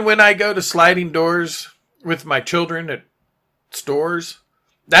 Other than when I go to sliding doors with my children at stores,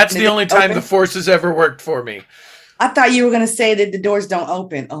 that's the only time the Force has ever worked for me. I thought you were going to say that the doors don't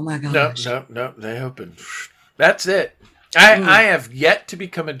open. Oh my gosh. No, they open. That's it. I have yet to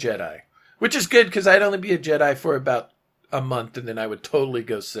become a Jedi, which is good because I'd only be a Jedi for about a month, and then I would totally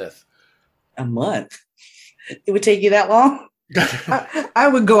go Sith. A month? It would take you that long? I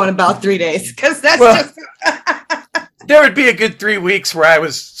would go in about 3 days, because that's just... There would be a good 3 weeks where I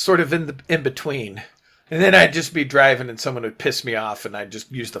was sort of in between. And then I'd just be driving and someone would piss me off and I'd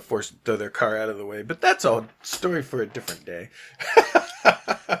just use the Force to throw their car out of the way. But that's a story for a different day.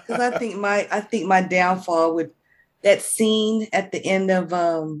 Because I think my downfall would, that scene at the end of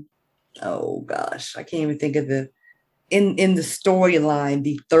oh gosh, I can't even think of in the storyline,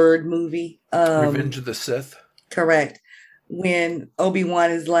 the third movie. Revenge of the Sith. Correct. When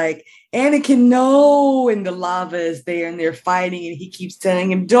Obi-Wan is like, Anakin, no, and the lava is there and they're fighting and he keeps telling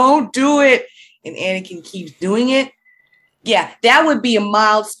him, don't do it. And Anakin keeps doing it. Yeah, that would be a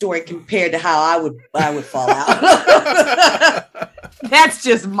mild story compared to how I would fall out. That's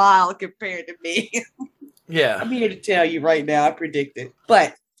just mild compared to me. Yeah. I'm here to tell you right now, I predict it.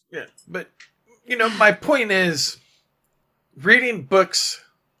 But my point is reading books,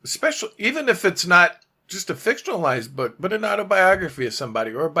 especially even if it's not just a fictionalized book, but an autobiography of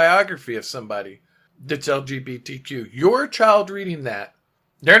somebody or a biography of somebody that's LGBTQ. Your child reading that,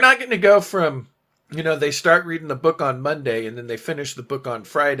 they're not going to go from, they start reading the book on Monday and then they finish the book on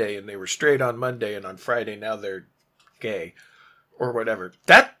Friday and they were straight on Monday and on Friday now they're gay or whatever.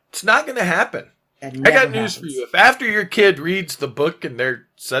 That's not going to happen. I got news for you. If after your kid reads the book and they're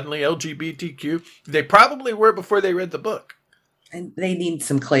suddenly LGBTQ, they probably were before they read the book. And they need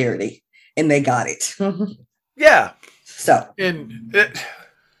some clarity. And they got it. Yeah. So. And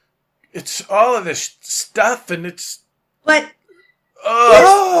it's all of this stuff and it's... But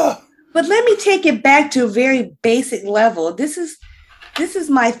let me take it back to a very basic level. This is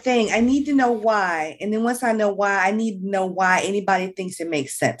my thing. I need to know why. And then once I know why, I need to know why anybody thinks it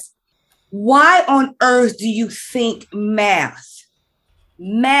makes sense. Why on earth do you think math,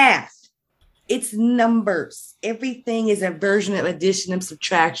 it's numbers. Everything is a version of addition and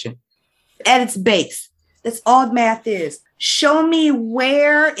subtraction. At its base, that's all math is. Show me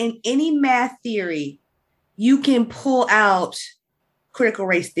where in any math theory you can pull out critical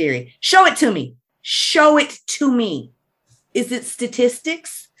race theory. Show it to me. Is it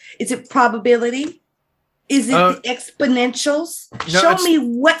statistics? Is it probability? Is it the exponentials? Show me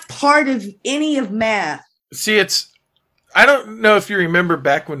what part of any of math. See, I don't know if you remember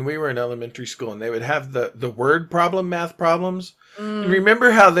back when we were in elementary school and they would have the word problem, math problems. And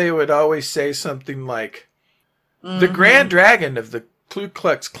remember how they would always say something like, the Grand Dragon of the Ku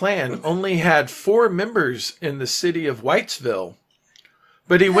Klux Klan only had 4 members in the city of Whitesville.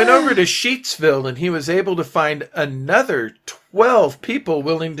 But he went over to Sheetsville and he was able to find another 12 people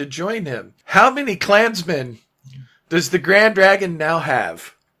willing to join him. How many Klansmen does the Grand Dragon now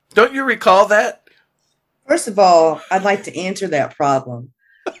have? Don't you recall that? First of all, I'd like to answer that problem.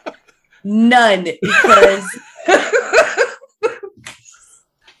 None,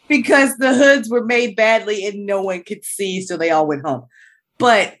 because the hoods were made badly and no one could see, so they all went home.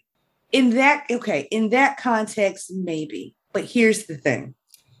 But in that context, maybe. But here's the thing.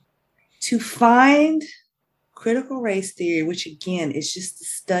 To find critical race theory, which again is just the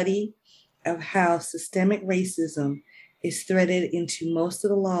study of how systemic racism is threaded into most of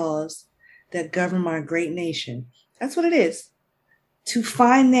the laws that govern our great nation. That's what it is. To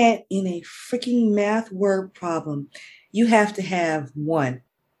find that in a freaking math word problem, you have to have 1,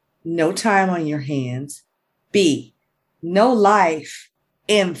 no time on your hands, B, no life,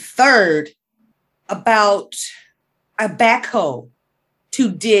 and 3rd, about a backhoe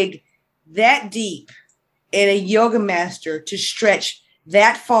to dig that deep and a yoga master to stretch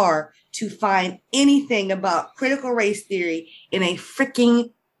that far to find anything about critical race theory in a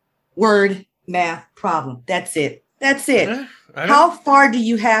freaking word math problem. That's it. That's it. Yeah, how far do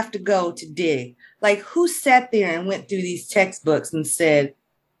you have to go to dig? Like, who sat there and went through these textbooks and said,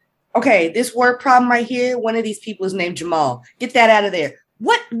 okay, this word problem right here, one of these people is named Jamal. Get that out of there.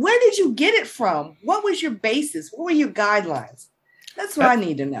 Where did you get it from? What was your basis? What were your guidelines? That's what I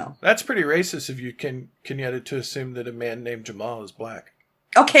need to know. That's pretty racist if you can get it to assume that a man named Jamal is black.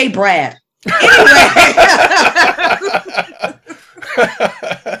 Okay, Brad.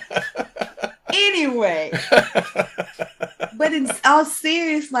 Anyway. But in all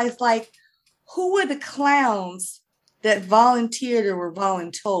seriousness, it's like, who were the clowns that volunteered or were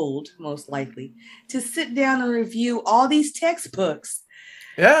voluntold, most likely, to sit down and review all these textbooks?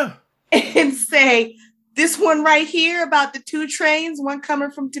 Yeah. And say, this one right here about the 2 trains, one coming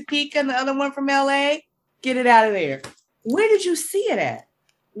from Topeka and the other one from LA, get it out of there. Where did you see it at?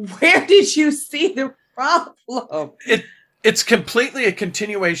 Where did you see the problem? It's completely a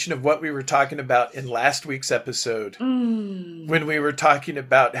continuation of what we were talking about in last week's episode when we were talking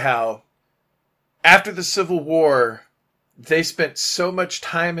about how after the Civil War, they spent so much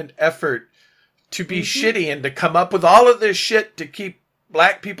time and effort to be shitty and to come up with all of this shit to keep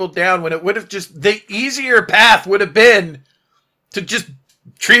black people down when it would have just, the easier path would have been to just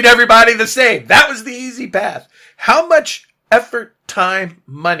treat everybody the same. That was the easy path. How much effort, time,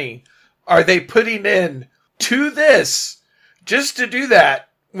 money are they putting in to this just to do that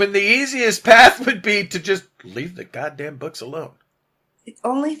when the easiest path would be to just leave the goddamn books alone? The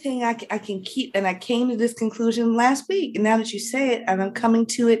only thing I can keep, and I came to this conclusion last week, and now that you say it, and I'm coming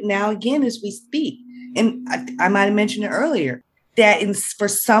to it now again as we speak, and I might have mentioned it earlier, that for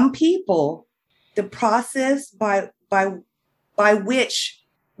some people, the process by which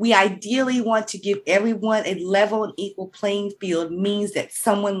we ideally want to give everyone a level and equal playing field means that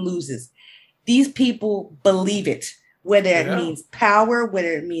someone loses. These people believe it, whether it means power,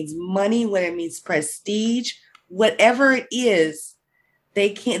 whether it means money, whether it means prestige, whatever it is,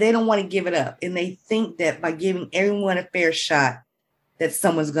 they don't want to give it up. And they think that by giving everyone a fair shot, that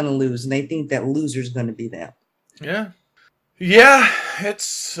someone's going to lose. And they think that loser's going to be them. Yeah. Yeah.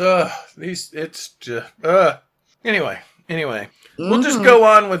 Anyway, we'll just go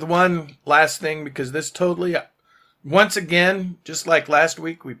on with one last thing because this totally, once again, just like last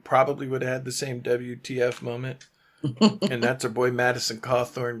week, we probably would have had the same WTF moment. And that's our boy Madison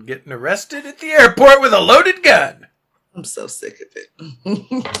Cawthorn getting arrested at the airport with a loaded gun. I'm so sick of it.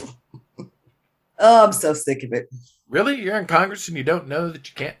 Oh, I'm so sick of it. Really? You're in Congress and you don't know that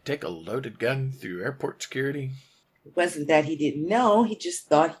you can't take a loaded gun through airport security? It wasn't that he didn't know. He just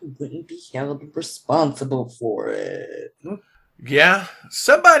thought he wouldn't be held responsible for it. Yeah.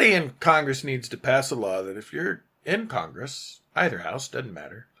 Somebody in Congress needs to pass a law that if you're in Congress, either house, doesn't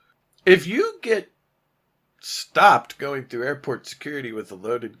matter, if you get stopped going through airport security with a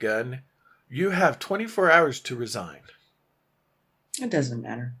loaded gun, you have 24 hours to resign. It doesn't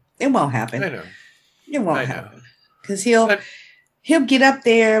matter. It won't happen. I know. It won't happen. Because he'll get up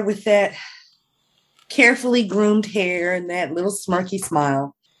there with that carefully groomed hair and that little smirky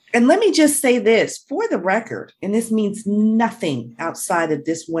smile. And let me just say this for the record, and this means nothing outside of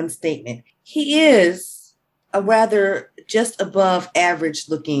this one statement. He is a rather just above average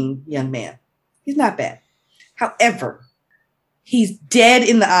looking young man. He's not bad. However, he's dead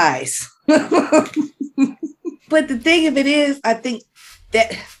in the eyes. But the thing of it is, I think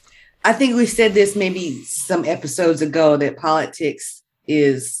we said this maybe some episodes ago that politics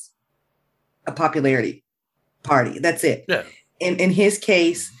is a popularity party. That's it. Yeah. In his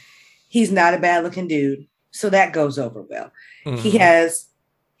case, he's not a bad looking dude. So that goes over well. Mm-hmm.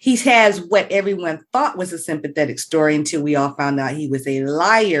 He has what everyone thought was a sympathetic story until we all found out he was a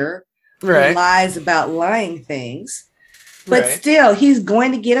liar who lies about lying things. But still, he's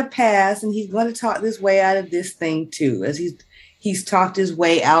going to get a pass and he's going to talk his way out of this thing too, as he's talked his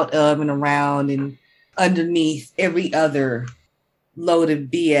way out of and around and underneath every other load of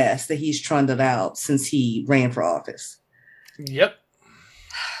BS that he's trundled out since he ran for office. Yep.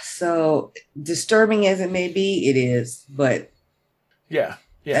 So disturbing as it may be, it is, but yeah.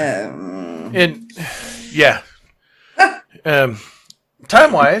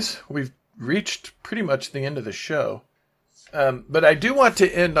 Time-wise, we've reached pretty much the end of the show. But I do want to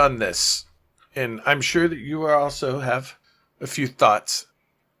end on this, and I'm sure that you also have a few thoughts.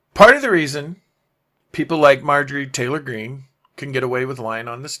 Part of the reason people like Marjorie Taylor Greene can get away with lying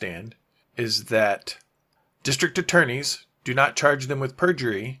on the stand is that district attorneys do not charge them with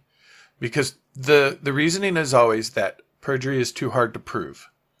perjury because the reasoning is always that perjury is too hard to prove.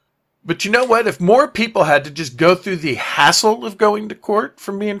 But you know what? If more people had to just go through the hassle of going to court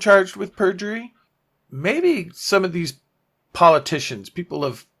from being charged with perjury, maybe some of these politicians, people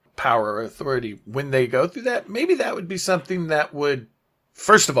of power or authority, when they go through that, maybe that would be something that would,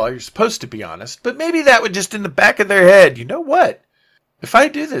 first of all, you're supposed to be honest, but maybe that would just in the back of their head, you know what? If I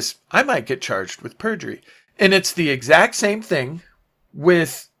do this, I might get charged with perjury. And it's the exact same thing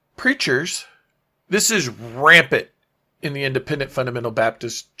with preachers. This is rampant in the Independent Fundamental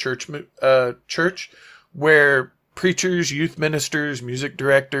Baptist Church, where preachers, youth ministers, music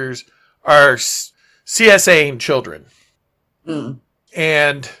directors are CSAing children.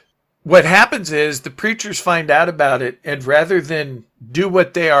 And what happens is the preachers find out about it, and rather than do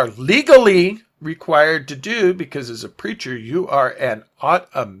what they are legally required to do, because as a preacher, you are an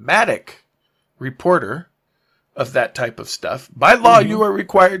automatic reporter of that type of stuff. By law, you are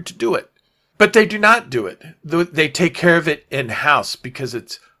required to do it. But they do not do it. They take care of it in-house because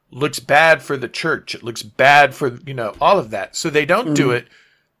it looks bad for the church. It looks bad for, all of that. So they don't do it.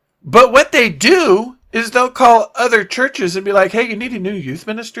 But what they do is they'll call other churches and be like, hey, you need a new youth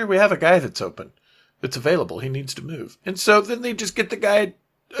minister? We have a guy that's open, that's available. He needs to move. And so then they just get the guy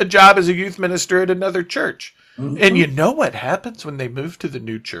a job as a youth minister at another church. And you know what happens when they move to the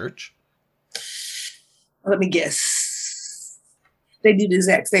new church? Let me guess. They do the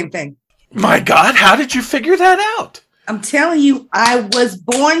exact same thing. My God, how did you figure that out? I'm telling you, I was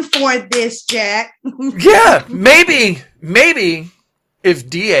born for this, Jack. Yeah, maybe if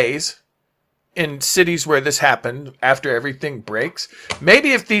DAs in cities where this happened, after everything breaks,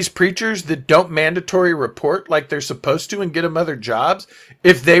 maybe if these preachers that don't mandatory report like they're supposed to and get them other jobs,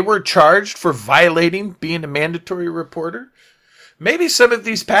 if they were charged for violating being a mandatory reporter, maybe some of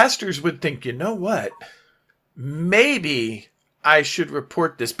these pastors would think, you know what? Maybe I should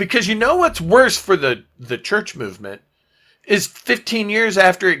report this. Because you know what's worse for the church movement is 15 years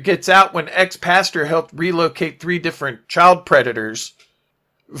after it gets out when ex-pastor helped relocate 3 different child predators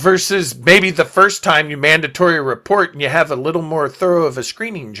versus maybe the first time you mandatory report and you have a little more thorough of a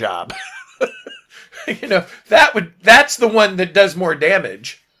screening job. That's the one that does more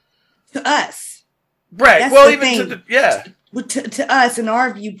damage. To us. Right. That's well, even to us, in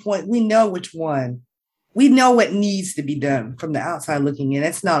our viewpoint, we know which one. We know what needs to be done from the outside looking in.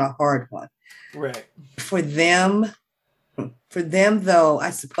 It's not a hard one. Right. For them, though,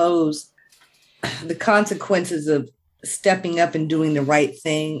 I suppose the consequences of stepping up and doing the right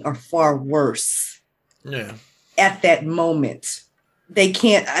thing are far worse. Yeah. At that moment, they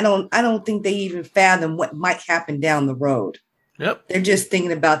can't. I don't think they even fathom what might happen down the road. Yep. They're just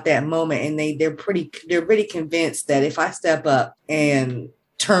thinking about that moment, and they're pretty convinced that if I step up and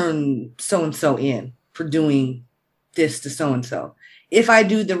turn so and so in for doing this to so and so, if I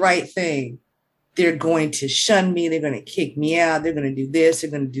do the right thing, they're going to shun me. They're going to kick me out. They're going to do this.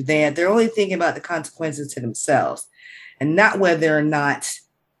 They're going to do that. They're only thinking about the consequences to themselves, and not whether or not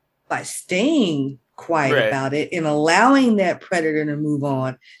by staying quiet about it and allowing that predator to move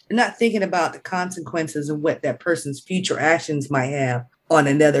on. They're not thinking about the consequences of what that person's future actions might have on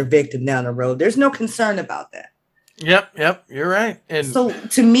another victim down the road. There's no concern about that. Yep, you're right. And so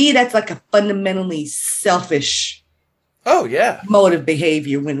to me, that's like a fundamentally selfish mode of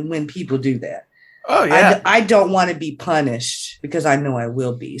behavior when people do that. Oh, yeah. I don't want to be punished because I know I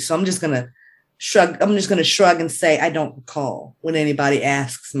will be. So I'm just going to shrug and say, I don't recall when anybody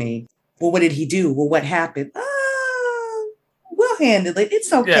asks me, well, what did he do? Well, what happened? We'll handle it.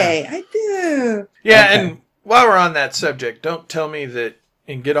 It's okay. Yeah. I do. Yeah, okay. And while we're on that subject, don't tell me that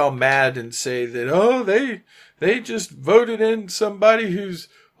and get all mad and say that, they just voted in somebody who's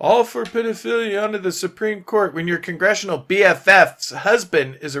all for pedophilia onto the Supreme Court when your congressional BFF's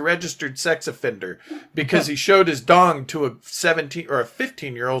husband is a registered sex offender because he showed his dong to a 17 or a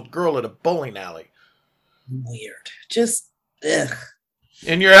 15-year-old girl at a bowling alley. Weird. Just, ugh.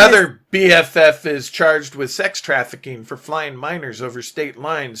 And your other BFF is charged with sex trafficking for flying minors over state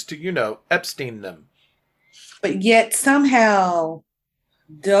lines to, Epstein them. But yet somehow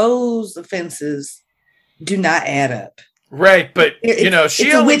those offenses do not add up. Right, but,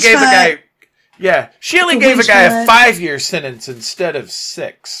 she only gave a guy... Yeah, she only gave a guy a 5-year sentence instead of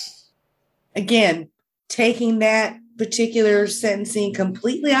 6. Again, taking that particular sentencing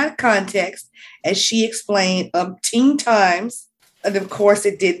completely out of context, as she explained umpteen times, And of course,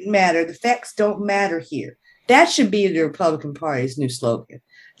 it didn't matter. The facts don't matter here. That should be the Republican Party's new slogan.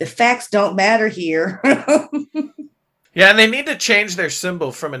 The facts don't matter here. Yeah, and they need to change their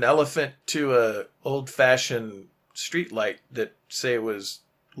symbol from an elephant to a old-fashioned street light that, say, was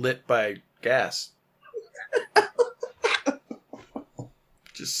lit by gas.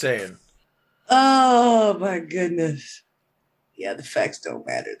 Just saying. Oh, my goodness. Yeah, the facts don't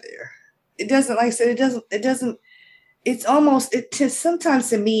matter there. It doesn't, like I said, it's almost, sometimes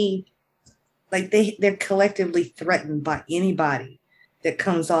to me, like they're collectively threatened by anybody that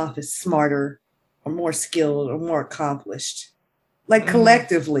comes off as smarter or more skilled or more accomplished. Like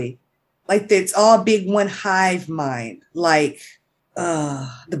collectively, like it's all big one hive mind, like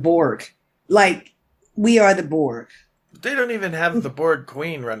the Borg. Like we are the Borg. They don't even have the Borg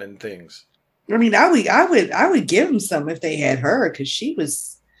Queen running things. I mean, I would give them some if they had her, because she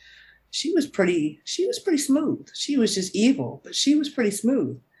was pretty smooth. She was just evil, but she was pretty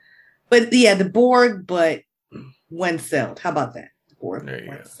smooth. But yeah, the Borg, but one-celled. How about that? The Borg,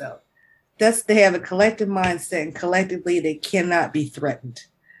 one-celled. They have a collective mindset, and collectively they cannot be threatened.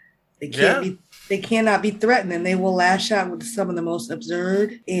 They cannot be threatened, and they will lash out with some of the most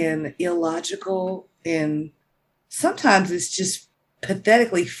absurd and illogical, and sometimes it's just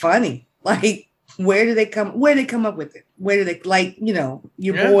pathetically funny. Like, where do they come up with it? Where do they, like,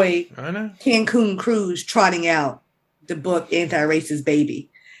 your boy Cancun Cruz trotting out the book Anti-Racist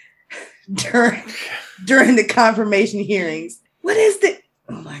Baby during the confirmation hearings. What is the,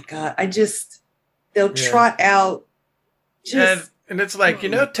 oh my God, they'll trot out and it's like,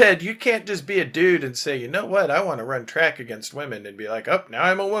 Ted, you can't just be a dude and say, you know what, I want to run track against women and be like, oh, now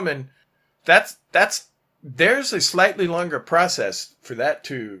I'm a woman. There's a slightly longer process for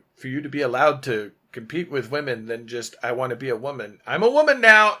you to be allowed to compete with women than just, I want to be a woman. I'm a woman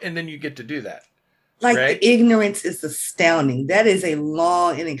now, and then you get to do that. Like, right? The ignorance is astounding. That is a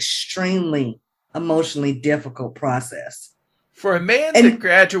long and extremely emotionally difficult process. For a man that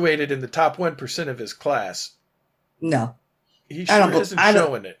graduated in the top 1% of his class. No. He sure isn't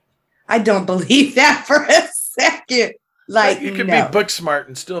showing it. I don't believe that for a second. Like, you can be book smart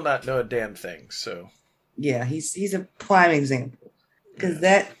and still not know a damn thing, so. Yeah, he's a prime example, because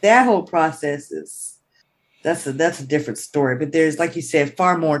that whole process that's a different story. But there's, like you said,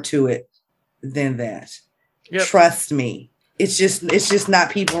 far more to it than that. Yep. Trust me, it's just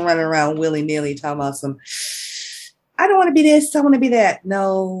not people running around willy nilly talking about some. I don't want to be this. I want to be that.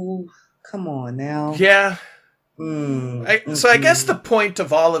 No, come on now. Yeah. So I guess the point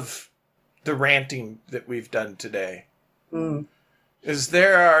of all of the ranting that we've done today is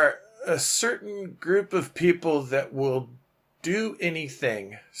there are a certain group of people that will do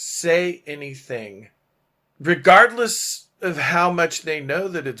anything, say anything, regardless of how much they know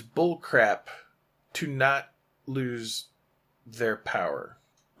that it's bullcrap, to not lose their power.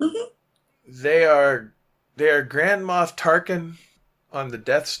 Mm-hmm. They are Grand Moff Tarkin on the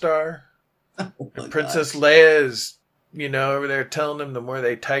Death Star. Oh, and Princess Leia is, over there telling them the more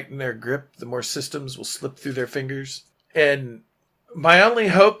they tighten their grip, the more systems will slip through their fingers. And my only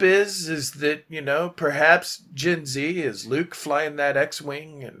hope is that, perhaps Gen Z is Luke flying that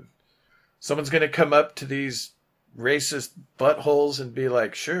X-Wing, and someone's going to come up to these racist buttholes and be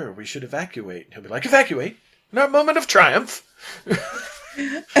like, sure, we should evacuate. He'll be like, evacuate? In our moment of triumph.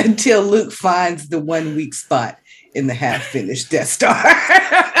 Until Luke finds the 1 weak spot in the half-finished Death Star.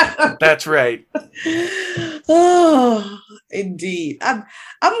 That's right. Oh, indeed. I'm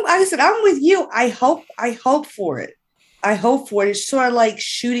like I said, I'm with you. I hope for it. I hope for it. It's sort of like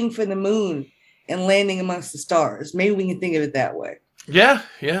shooting for the moon and landing amongst the stars. Maybe we can think of it that way. Yeah,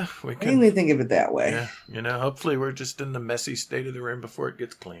 we can. Maybe we think of it that way. Yeah, hopefully we're just in the messy state of the room before it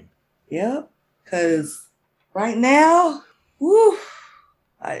gets clean. Yep, because right now, woo,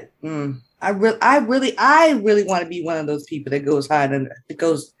 I really want to be one of those people that goes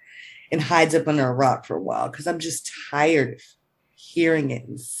and hides up under a rock for a while, because I'm just tired of hearing it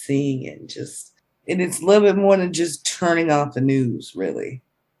and seeing it, and it's a little bit more than just turning off the news, really.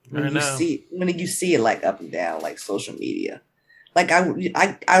 When you see it like up and down, like social media, like I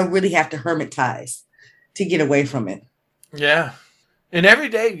really have to hermetize to get away from it. Yeah, and every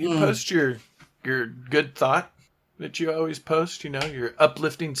day you post your good thought that you always post. Your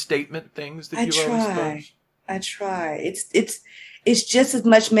uplifting statement things that you always post. I try. It's just as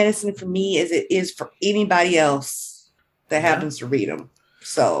much medicine for me as it is for anybody else that happens to read them.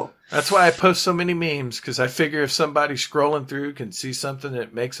 So that's why I post so many memes, because I figure if somebody scrolling through can see something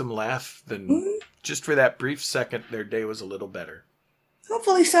that makes them laugh, then just for that brief second, their day was a little better.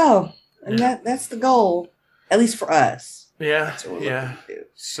 Hopefully so. And that's the goal, at least for us. Yeah.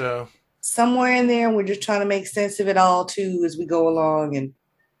 So somewhere in there, we're just trying to make sense of it all too as we go along. And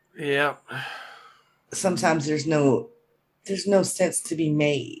yeah, sometimes there's no sense to be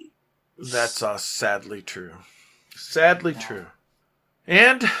made. That's sadly true. Sadly true.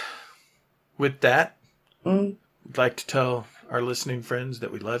 And with that, I'd like to tell our listening friends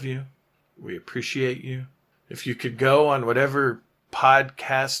that we love you. We appreciate you. If you could go on whatever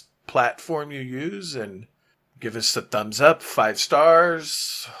podcast platform you use and give us a thumbs up, 5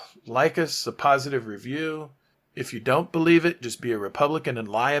 stars, like us, a positive review. If you don't believe it, just be a Republican and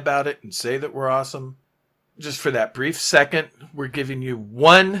lie about it and say that we're awesome. Just for that brief second, we're giving you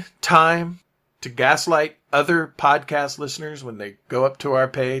one time to gaslight other podcast listeners when they go up to our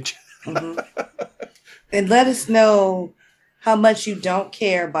page. And let us know how much you don't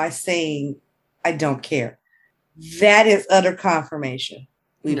care by saying, I don't care. That is utter confirmation.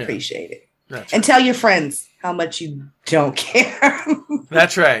 We appreciate it. That's and right. Tell your friends how much you don't care.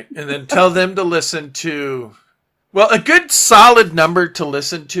 That's right. And then tell them to listen to, well, a good solid number to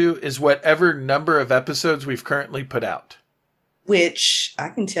listen to is whatever number of episodes we've currently put out. Which I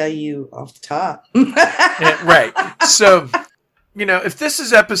can tell you off the top. Right. So, if this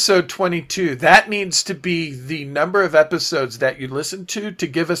is episode 22, that needs to be the number of episodes that you listen to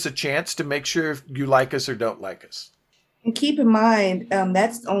give us a chance to make sure if you like us or don't like us. And keep in mind,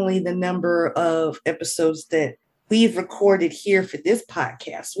 that's only the number of episodes that we've recorded here for this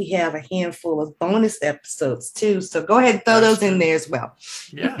podcast. We have a handful of bonus episodes too. So go ahead and throw those in there as well.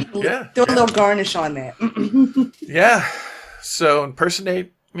 Yeah. Throw a little garnish on that. Yeah. So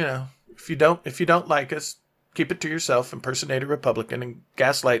impersonate, if you don't like us, keep it to yourself, impersonate a Republican and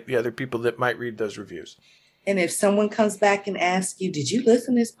gaslight the other people that might read those reviews. And if someone comes back and asks you, did you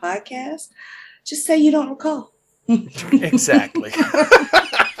listen to this podcast? Just say you don't recall. Exactly.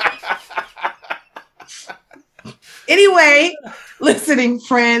 Anyway, listening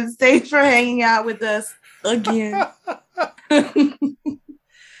friends, thanks for hanging out with us again.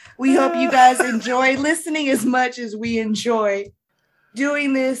 We hope you guys enjoy listening as much as we enjoy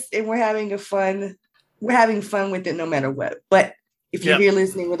doing this, and we're having fun with it no matter what. But if you're here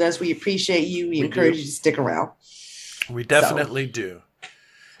listening with us, we appreciate you. We encourage you to stick around. We definitely do.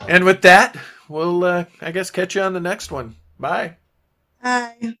 And with that, we'll, I guess, catch you on the next one. Bye.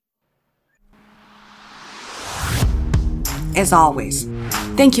 Bye. As always,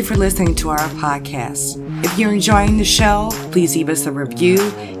 thank you for listening to our podcast. If you're enjoying the show, please leave us a review,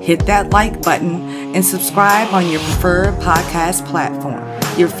 hit that like button, and subscribe on your preferred podcast platform.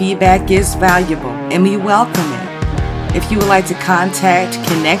 Your feedback is valuable, and we welcome it. If you would like to contact,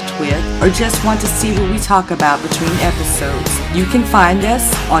 connect with, or just want to see what we talk about between episodes, you can find us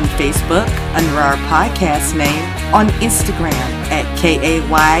on Facebook under our podcast name, on Instagram at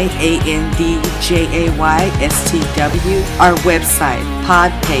KAYANDJAYSTW, our website,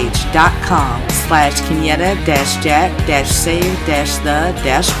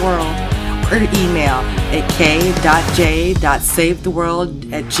 podpage.com/Kenyetta-Jack-Save-the-World, or email at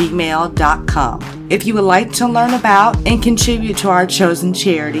k.j.savetheworld@gmail.com. If you would like to learn about and contribute to our chosen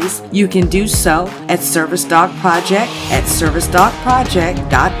charities, you can do so at Service Dog Project at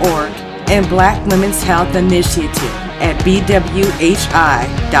servicedogproject.org and Black Women's Health Initiative at bwhi.org.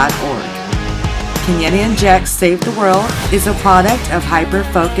 Kenyetta and Jack Save the World is a product of Hyper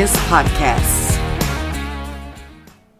Focus Podcasts.